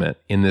rights movement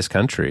in this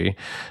country,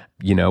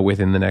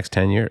 within the next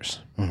 10 years.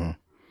 Mm-hmm.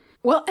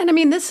 Well, and I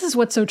mean, this is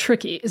what's so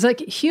tricky, is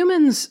like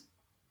humans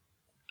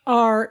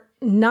are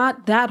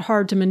not that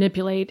hard to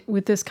manipulate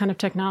with this kind of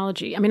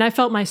technology. I mean, I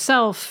felt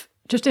myself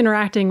just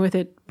interacting with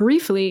it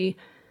briefly,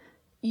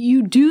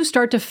 you do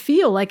start to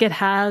feel like it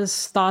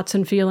has thoughts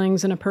and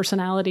feelings and a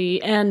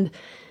personality. And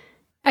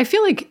I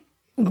feel like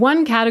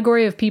one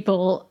category of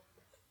people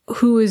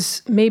who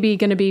is maybe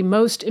going to be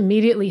most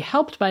immediately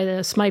helped by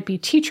this might be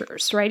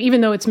teachers, right?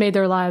 Even though it's made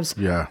their lives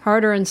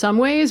harder in some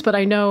ways. But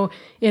I know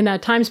in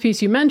that Times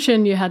piece you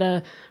mentioned, you had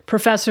a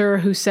professor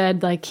who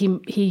said like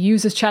he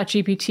uses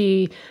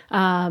ChatGPT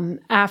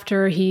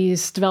after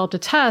he's developed a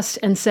test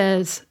and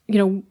says,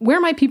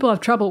 where might people have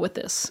trouble with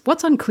this?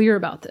 What's unclear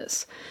about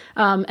this?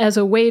 As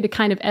a way to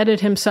kind of edit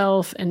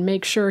himself and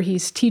make sure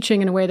he's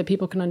teaching in a way that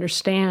people can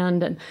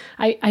understand. And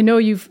I know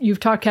you've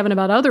talked, Kevin,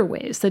 about other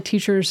ways that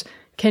teachers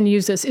can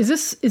use this. Is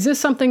this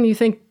something you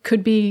think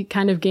could be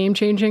kind of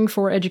game-changing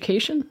for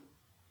education?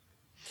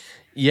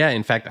 Yeah,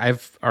 in fact,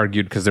 I've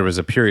argued, because there was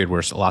a period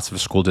where lots of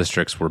school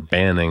districts were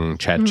banning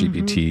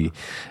ChatGPT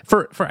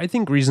for I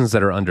think reasons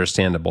that are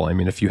understandable. I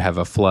mean, if you have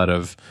a flood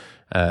of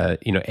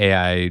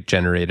AI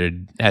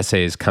generated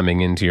essays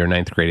coming into your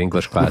 9th grade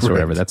English class or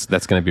whatever. That's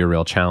going to be a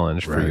real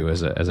challenge for you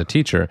as a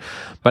teacher.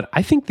 But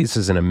I think this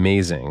is an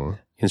amazing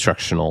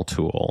instructional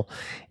tool.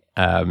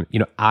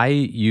 I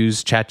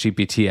use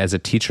ChatGPT as a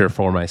teacher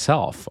for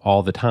myself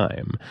all the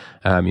time.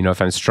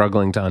 If I'm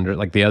struggling to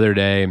like the other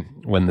day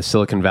when the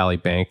Silicon Valley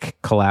Bank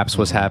collapse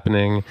was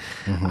happening,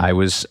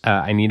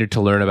 I needed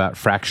to learn about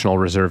fractional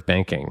reserve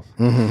banking.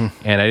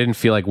 And I didn't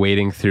feel like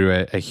wading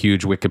through a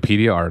huge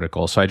Wikipedia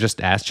article. So I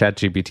just asked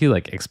ChatGPT,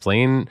 like,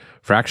 explain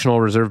fractional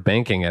reserve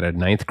banking at a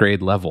 9th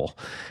grade level.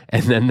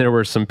 And then there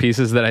were some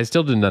pieces that I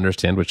still didn't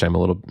understand, which I'm a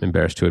little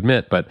embarrassed to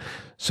admit, but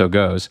so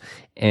goes.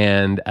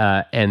 And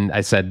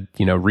I said,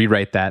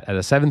 rewrite that at a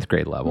 7th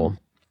grade level.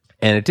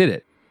 And it did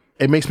it.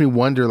 It makes me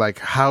wonder, like,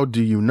 how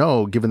do you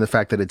know, given the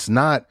fact that it's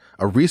not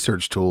a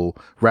research tool,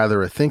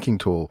 rather a thinking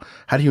tool,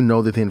 how do you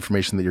know that the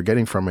information that you're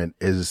getting from it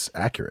is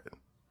accurate?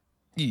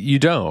 You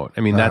don't.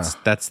 I mean, that's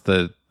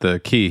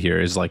the key here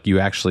is, like, you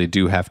actually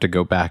do have to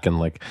go back and,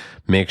 like,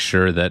 make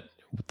sure that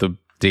the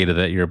data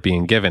that you're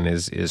being given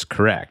is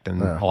correct.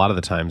 And a lot of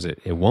the times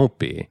it won't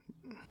be.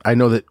 I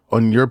know that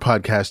on your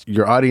podcast,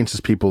 your audience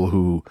is people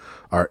who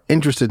are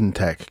interested in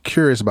tech,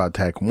 curious about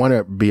tech, want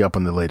to be up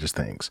on the latest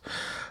things.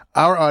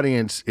 Our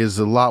audience is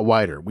a lot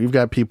wider. We've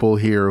got people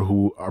here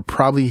who are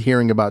probably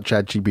hearing about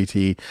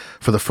ChatGPT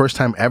for the first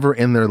time ever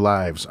in their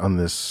lives on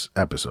this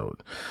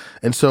episode.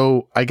 And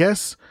so I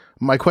guess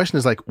my question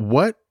is, like,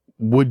 what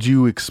would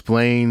you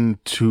explain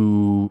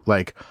to,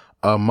 like,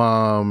 a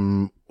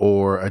mom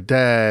or a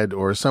dad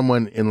or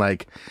someone in,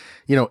 like,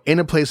 in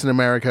a place in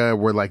America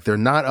where, like, they're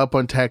not up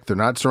on tech, they're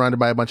not surrounded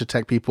by a bunch of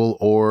tech people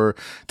or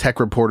tech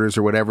reporters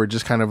or whatever,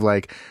 just kind of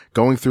like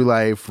going through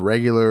life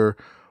regular.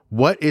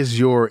 What is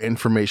your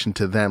information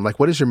to them? Like,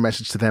 what is your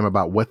message to them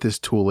about what this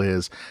tool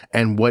is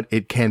and what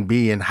it can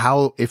be, and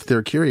how, if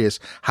they're curious,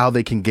 how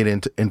they can get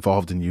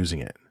involved in using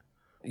it?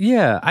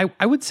 Yeah,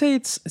 I would say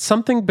it's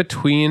something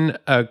between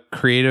a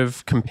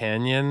creative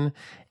companion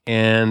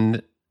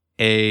and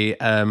a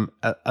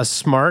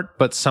smart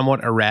but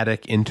somewhat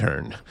erratic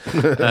intern,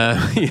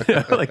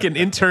 like an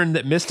intern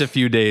that missed a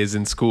few days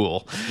in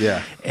school,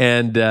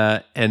 and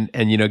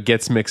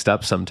gets mixed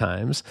up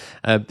sometimes.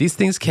 These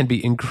things can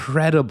be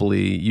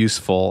incredibly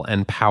useful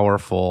and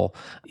powerful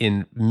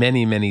in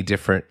many, many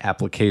different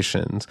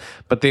applications,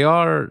 but they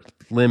are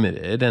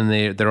limited,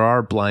 and there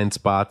are blind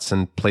spots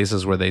and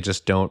places where they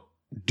just don't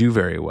do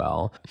very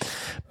well.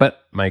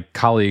 But my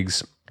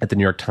colleagues at the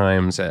New York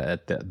Times,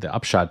 at the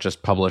Upshot,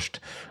 just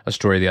published a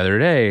story the other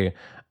day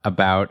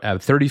about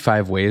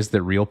 35 ways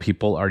that real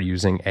people are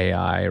using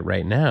AI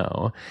right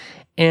now.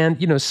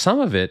 And, some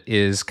of it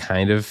is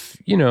kind of,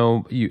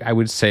 I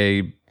would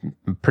say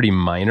pretty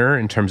minor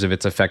in terms of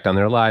its effect on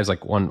their lives.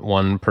 Like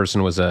one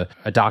person was a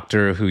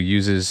doctor who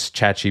uses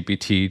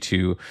ChatGPT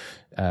to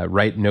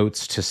write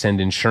notes to send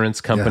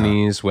insurance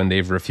companies when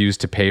they've refused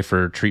to pay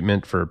for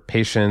treatment for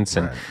patients.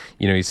 And,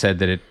 he said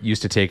that it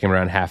used to take him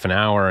around half an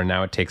hour and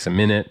now it takes a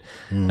minute.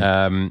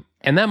 And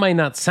that might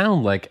not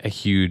sound like a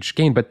huge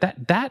gain, but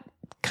that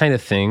kind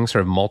of thing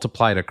sort of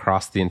multiplied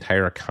across the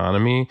entire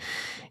economy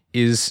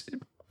is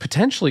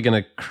potentially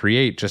going to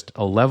create just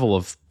a level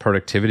of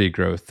productivity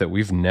growth that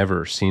we've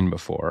never seen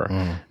before,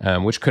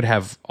 which could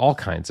have all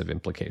kinds of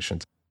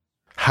implications.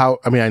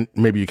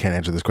 Maybe you can't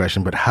answer this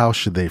question, but how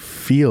should they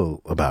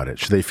feel about it?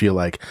 Should they feel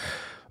like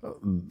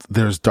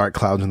there's dark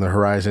clouds on the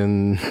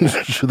horizon?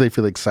 Should they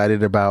feel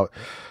excited about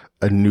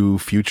a new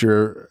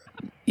future?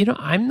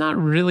 I'm not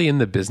really in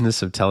the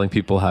business of telling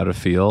people how to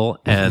feel.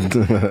 And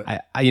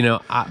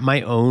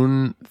my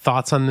own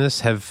thoughts on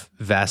this have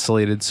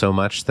vacillated so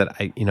much that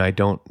I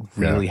don't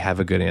really have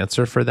a good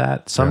answer for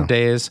that. Some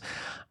days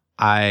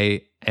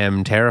I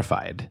am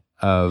terrified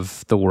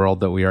of the world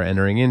that we are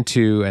entering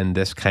into and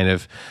this kind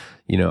of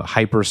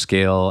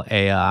hyperscale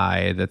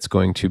AI that's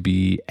going to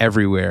be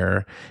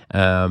everywhere.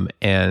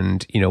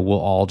 And we'll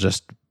all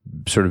just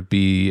sort of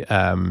be,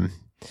 I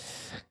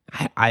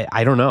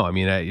don't know. I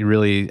mean, I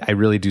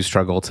really do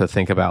struggle to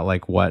think about,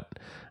 like, what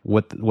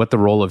the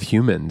role of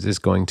humans is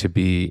going to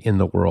be in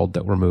the world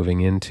that we're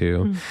moving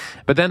into.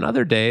 But then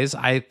other days,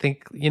 I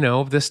think,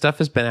 this stuff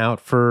has been out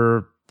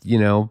for,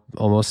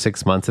 almost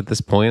 6 months at this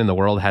point, and the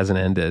world hasn't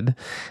ended.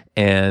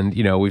 And,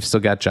 we've still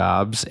got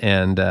jobs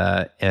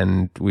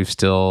and we've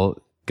still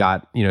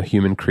got,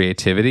 human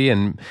creativity.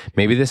 And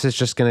maybe this is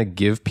just going to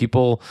give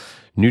people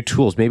new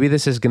tools. Maybe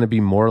this is going to be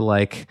more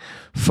like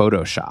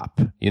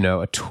Photoshop,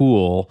 a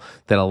tool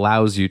that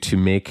allows you to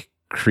make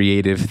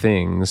creative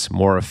things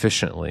more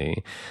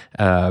efficiently.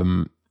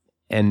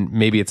 And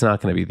maybe it's not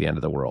going to be the end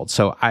of the world.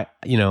 So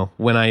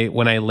when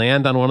I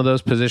land on one of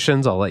those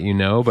positions, I'll let you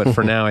know. But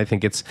for now, I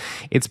think it's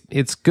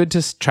good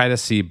to try to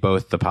see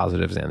both the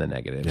positives and the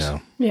negatives.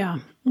 Yeah.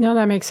 No,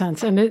 that makes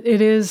sense. And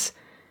it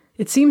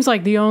seems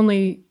like the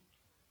only,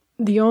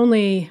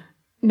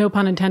 no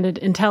pun intended,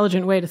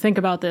 intelligent way to think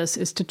about this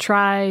is to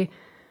try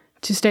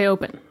to stay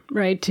open,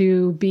 right?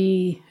 To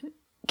be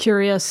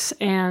curious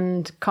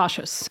and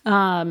cautious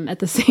at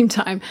the same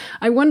time.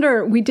 I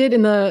wonder, we did,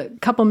 in the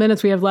couple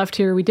minutes we have left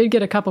here, we did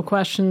get a couple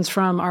questions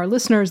from our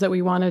listeners that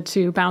we wanted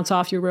to bounce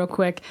off you real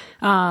quick.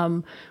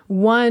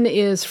 One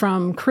is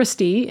from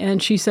Christy,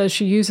 and she says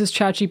she uses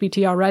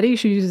ChatGPT already.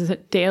 She uses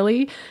it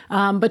daily,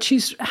 but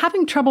she's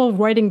having trouble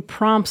writing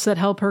prompts that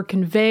help her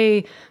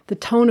convey the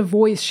tone of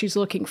voice she's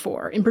looking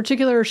for. In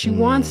particular, she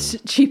wants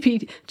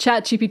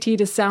ChatGPT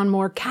to sound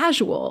more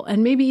casual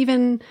and maybe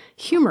even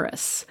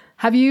humorous.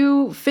 Have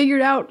you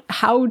figured out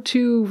how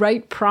to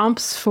write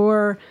prompts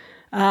for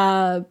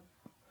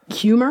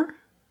humor?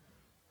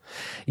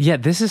 Yeah,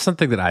 this is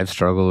something that I've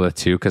struggled with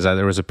too, because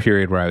there was a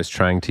period where I was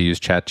trying to use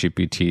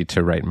ChatGPT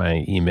to write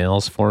my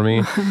emails for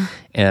me.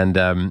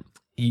 And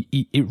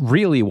it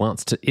really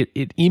wants to,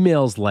 it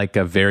emails like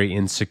a very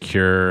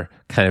insecure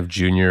kind of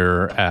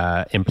junior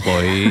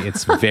employee.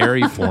 It's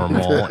very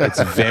formal.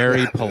 It's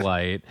very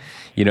polite.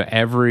 You know,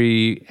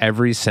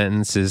 every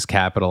sentence is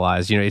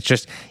capitalized. You know, it's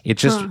just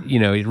you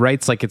know, it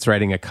writes like it's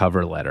writing a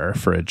cover letter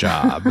for a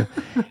job.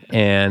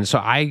 And so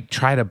I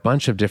tried a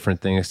bunch of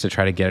different things to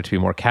try to get it to be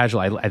more casual.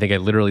 I think I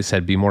literally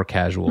said, be more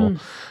casual.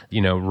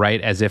 You know,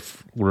 write as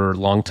if we're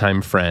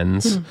longtime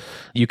friends.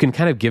 You can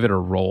kind of give it a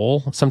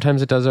role.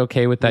 Sometimes it does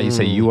okay with that. You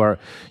say, you are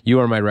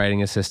my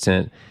writing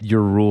assistant.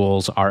 Your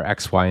rules are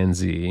X, Y, and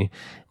Z.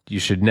 You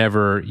should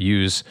never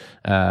use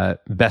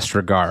best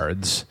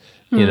regards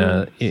in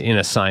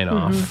a sign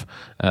off.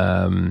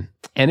 And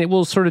it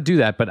will sort of do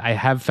that, but I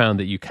have found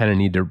that you kind of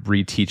need to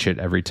reteach it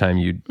every time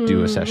you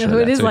do a session.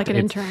 It is so like an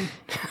intern.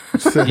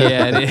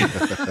 Yeah, it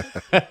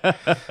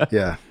is.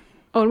 Yeah.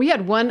 Oh, and we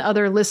had one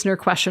other listener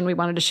question we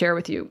wanted to share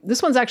with you.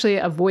 This one's actually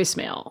a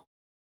voicemail.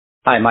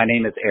 Hi, my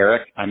name is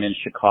Eric. I'm in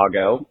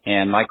Chicago,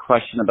 and my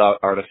question about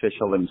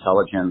artificial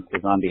intelligence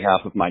is on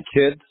behalf of my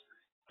kids.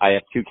 I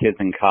have 2 kids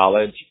in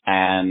college,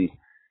 and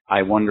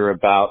I wonder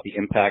about the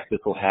impact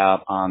this will have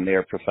on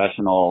their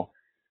professional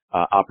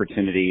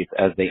opportunities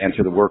as they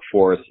enter the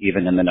workforce,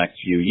 even in the next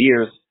few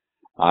years.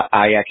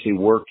 I actually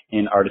work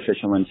in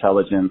artificial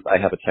intelligence. I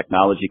have a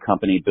technology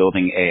company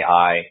building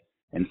AI,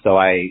 and so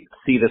I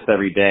see this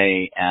every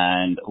day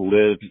and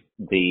live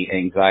the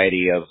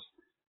anxiety of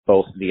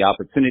both the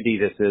opportunity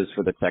this is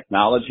for the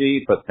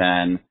technology, but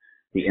then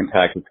the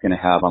impact it's going to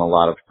have on a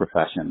lot of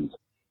professions.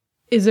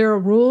 Is there a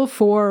rule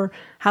for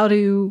how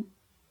to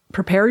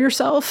prepare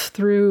yourself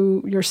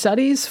through your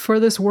studies for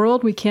this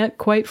world we can't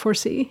quite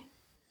foresee?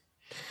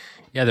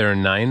 Yeah, there are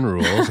 9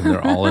 rules, and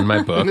they're all in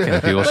my book.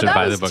 And people should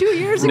buy the book. That was 2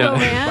 years ago,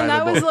 man.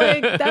 That was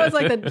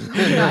like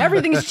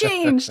everything's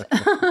changed.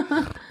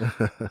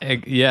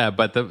 Yeah,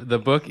 but the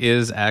book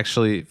is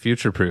actually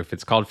future proof.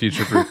 It's called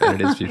Future Proof, and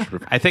it is future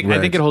proof. I think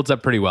it holds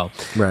up pretty well.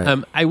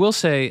 Right. I will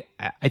say,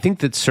 I think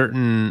that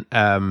certain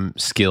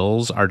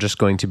skills are just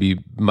going to be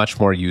much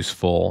more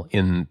useful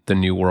in the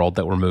new world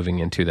that we're moving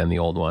into than the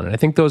old one. And I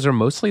think those are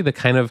mostly the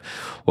kind of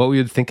what we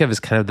would think of as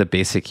kind of the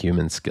basic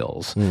human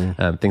skills.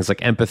 Things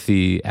like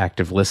empathy,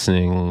 active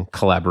listening,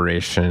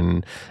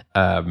 collaboration,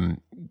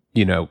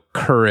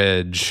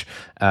 courage,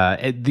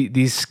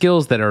 these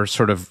skills that are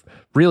sort of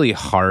really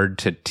hard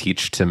to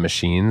teach to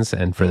machines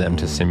and for them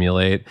to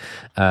simulate.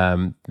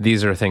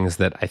 These are things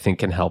that I think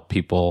can help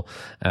people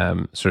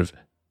sort of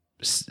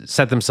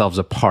set themselves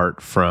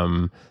apart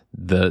from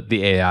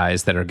the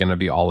AIs that are going to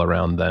be all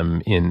around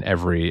them in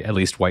every, at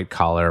least white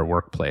collar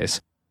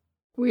workplace.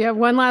 We have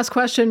one last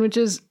question, which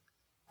is,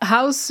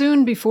 how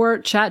soon before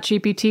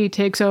ChatGPT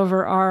takes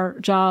over our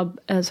job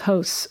as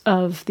hosts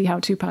of the How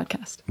To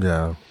podcast?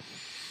 Yeah.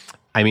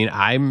 I mean,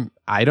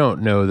 I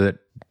don't know that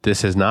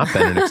this has not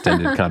been an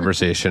extended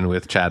conversation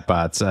with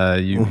chatbots.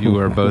 You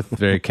are both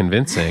very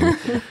convincing,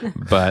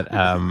 but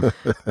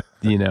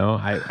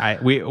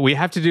we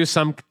have to do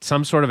some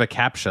sort of a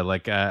CAPTCHA.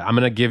 Like I'm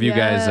going to give you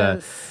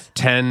guys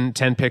 10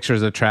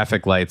 pictures of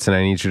traffic lights, and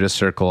I need you to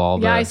circle all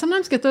the I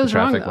sometimes get those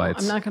wrong, though.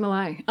 lights. I'm not going to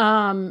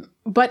lie.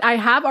 But I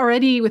have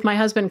already, with my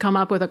husband, come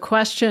up with a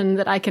question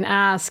that I can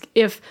ask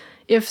if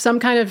some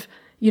kind of,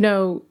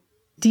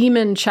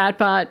 demon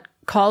chatbot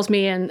calls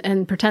me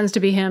and pretends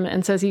to be him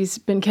and says he's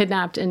been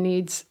kidnapped and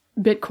needs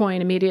Bitcoin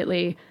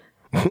immediately.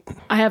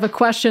 I have a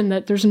question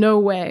that there's no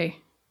way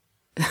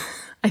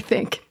I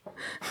think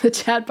the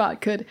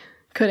chatbot could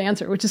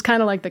answer, which is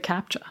kind of like the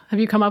CAPTCHA. Have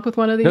you come up with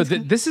one of these? No,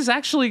 this is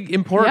actually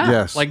important. Yeah.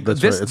 Yes, like that's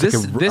this, right.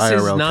 this like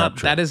is not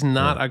CAPTCHA. that is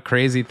not a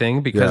crazy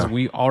thing because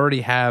we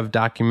already have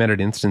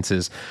documented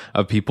instances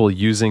of people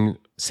using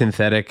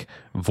synthetic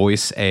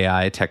voice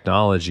AI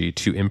technology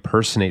to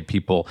impersonate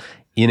people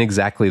in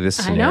exactly this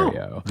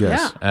scenario.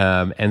 Yes.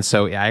 And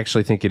so I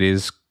actually think it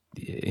is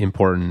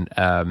important.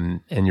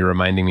 And you're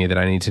reminding me that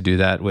I need to do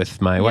that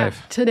with my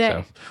wife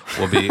today.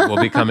 So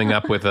we'll be coming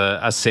up with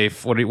a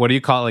safe. What do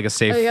you call it? Like a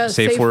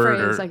safe word?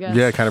 Phrase, I guess.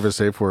 Yeah, kind of a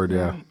safe word.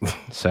 Yeah.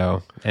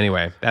 So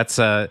anyway, that's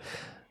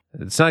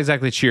it's not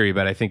exactly cheery,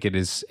 but I think it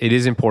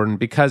is important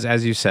because,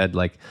 as you said,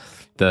 like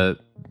the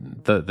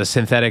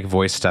synthetic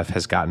voice stuff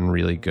has gotten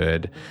really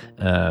good,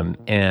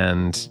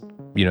 and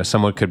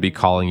someone could be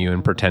calling you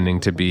and pretending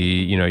to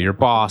be, your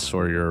boss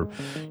or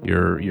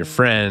your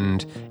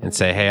friend and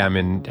say, hey, I'm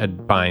in a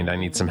bind, I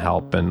need some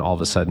help. And all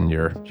of a sudden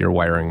you're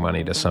wiring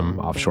money to some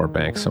offshore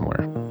bank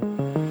somewhere.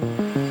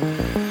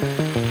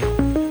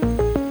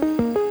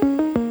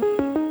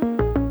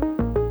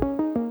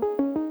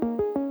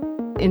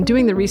 In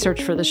doing the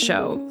research for the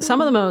show, some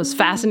of the most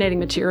fascinating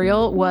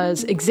material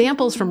was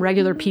examples from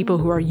regular people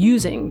who are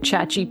using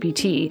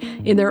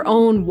ChatGPT in their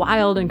own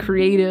wild and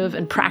creative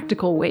and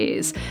practical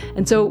ways.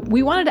 And so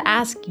we wanted to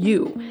ask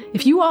you,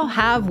 if you all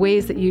have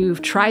ways that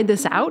you've tried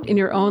this out in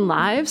your own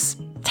lives,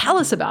 tell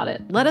us about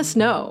it. Let us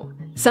know.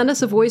 Send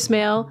us a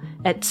voicemail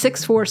at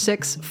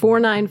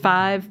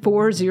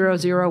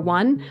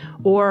 646-495-4001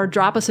 or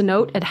drop us a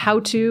note at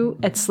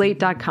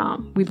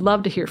howto@slate.com. We'd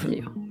love to hear from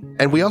you.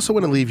 And we also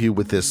want to leave you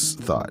with this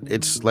thought.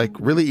 It's like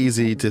really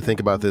easy to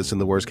think about this in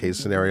the worst case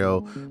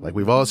scenario. Like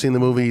we've all seen the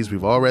movies,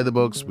 we've all read the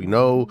books, we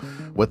know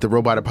what the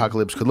robot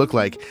apocalypse could look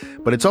like.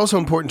 But it's also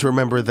important to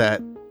remember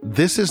that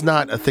this is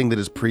not a thing that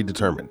is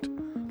predetermined.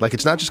 Like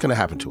it's not just going to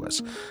happen to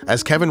us.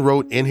 As Kevin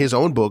wrote in his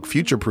own book,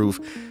 Future Proof,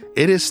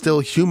 it is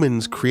still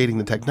humans creating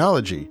the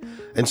technology.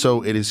 And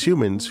so it is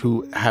humans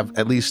who have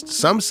at least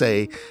some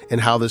say in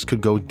how this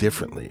could go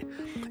differently.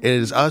 It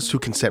is us who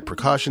can set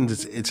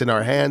precautions. It's in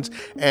our hands.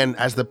 And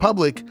as the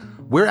public,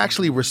 we're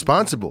actually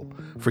responsible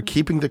for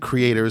keeping the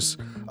creators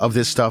of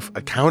this stuff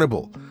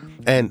accountable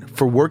and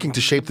for working to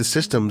shape the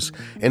systems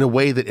in a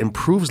way that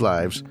improves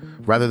lives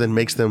rather than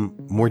makes them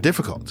more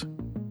difficult.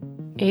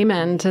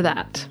 Amen to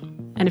that.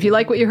 And if you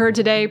like what you heard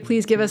today,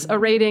 please give us a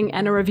rating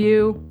and a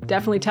review.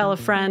 Definitely tell a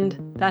friend.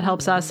 That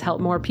helps us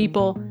help more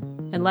people.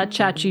 And let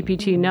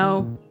ChatGPT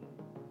know.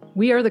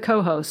 We are the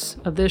co-hosts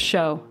of this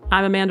show.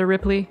 I'm Amanda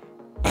Ripley.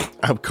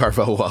 I'm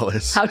Carvel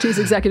Wallace. How To's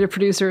executive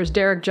producers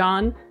Derek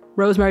John,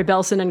 Rosemary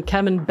Belson, and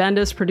Kevin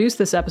Bendis produced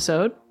this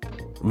episode.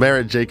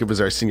 Merritt Jacob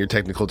is our senior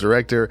technical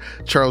director.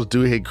 Charles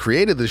Duhigg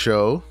created the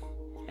show.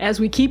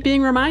 As we keep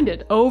being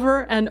reminded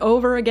over and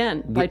over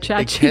again by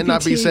ChatGPT. It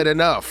cannot be said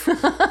enough.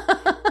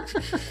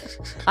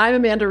 I'm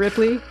Amanda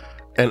Ripley.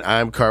 And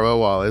I'm Carvel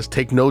Wallace.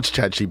 Take notes,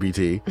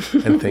 ChatGPT.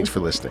 And thanks for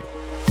listening.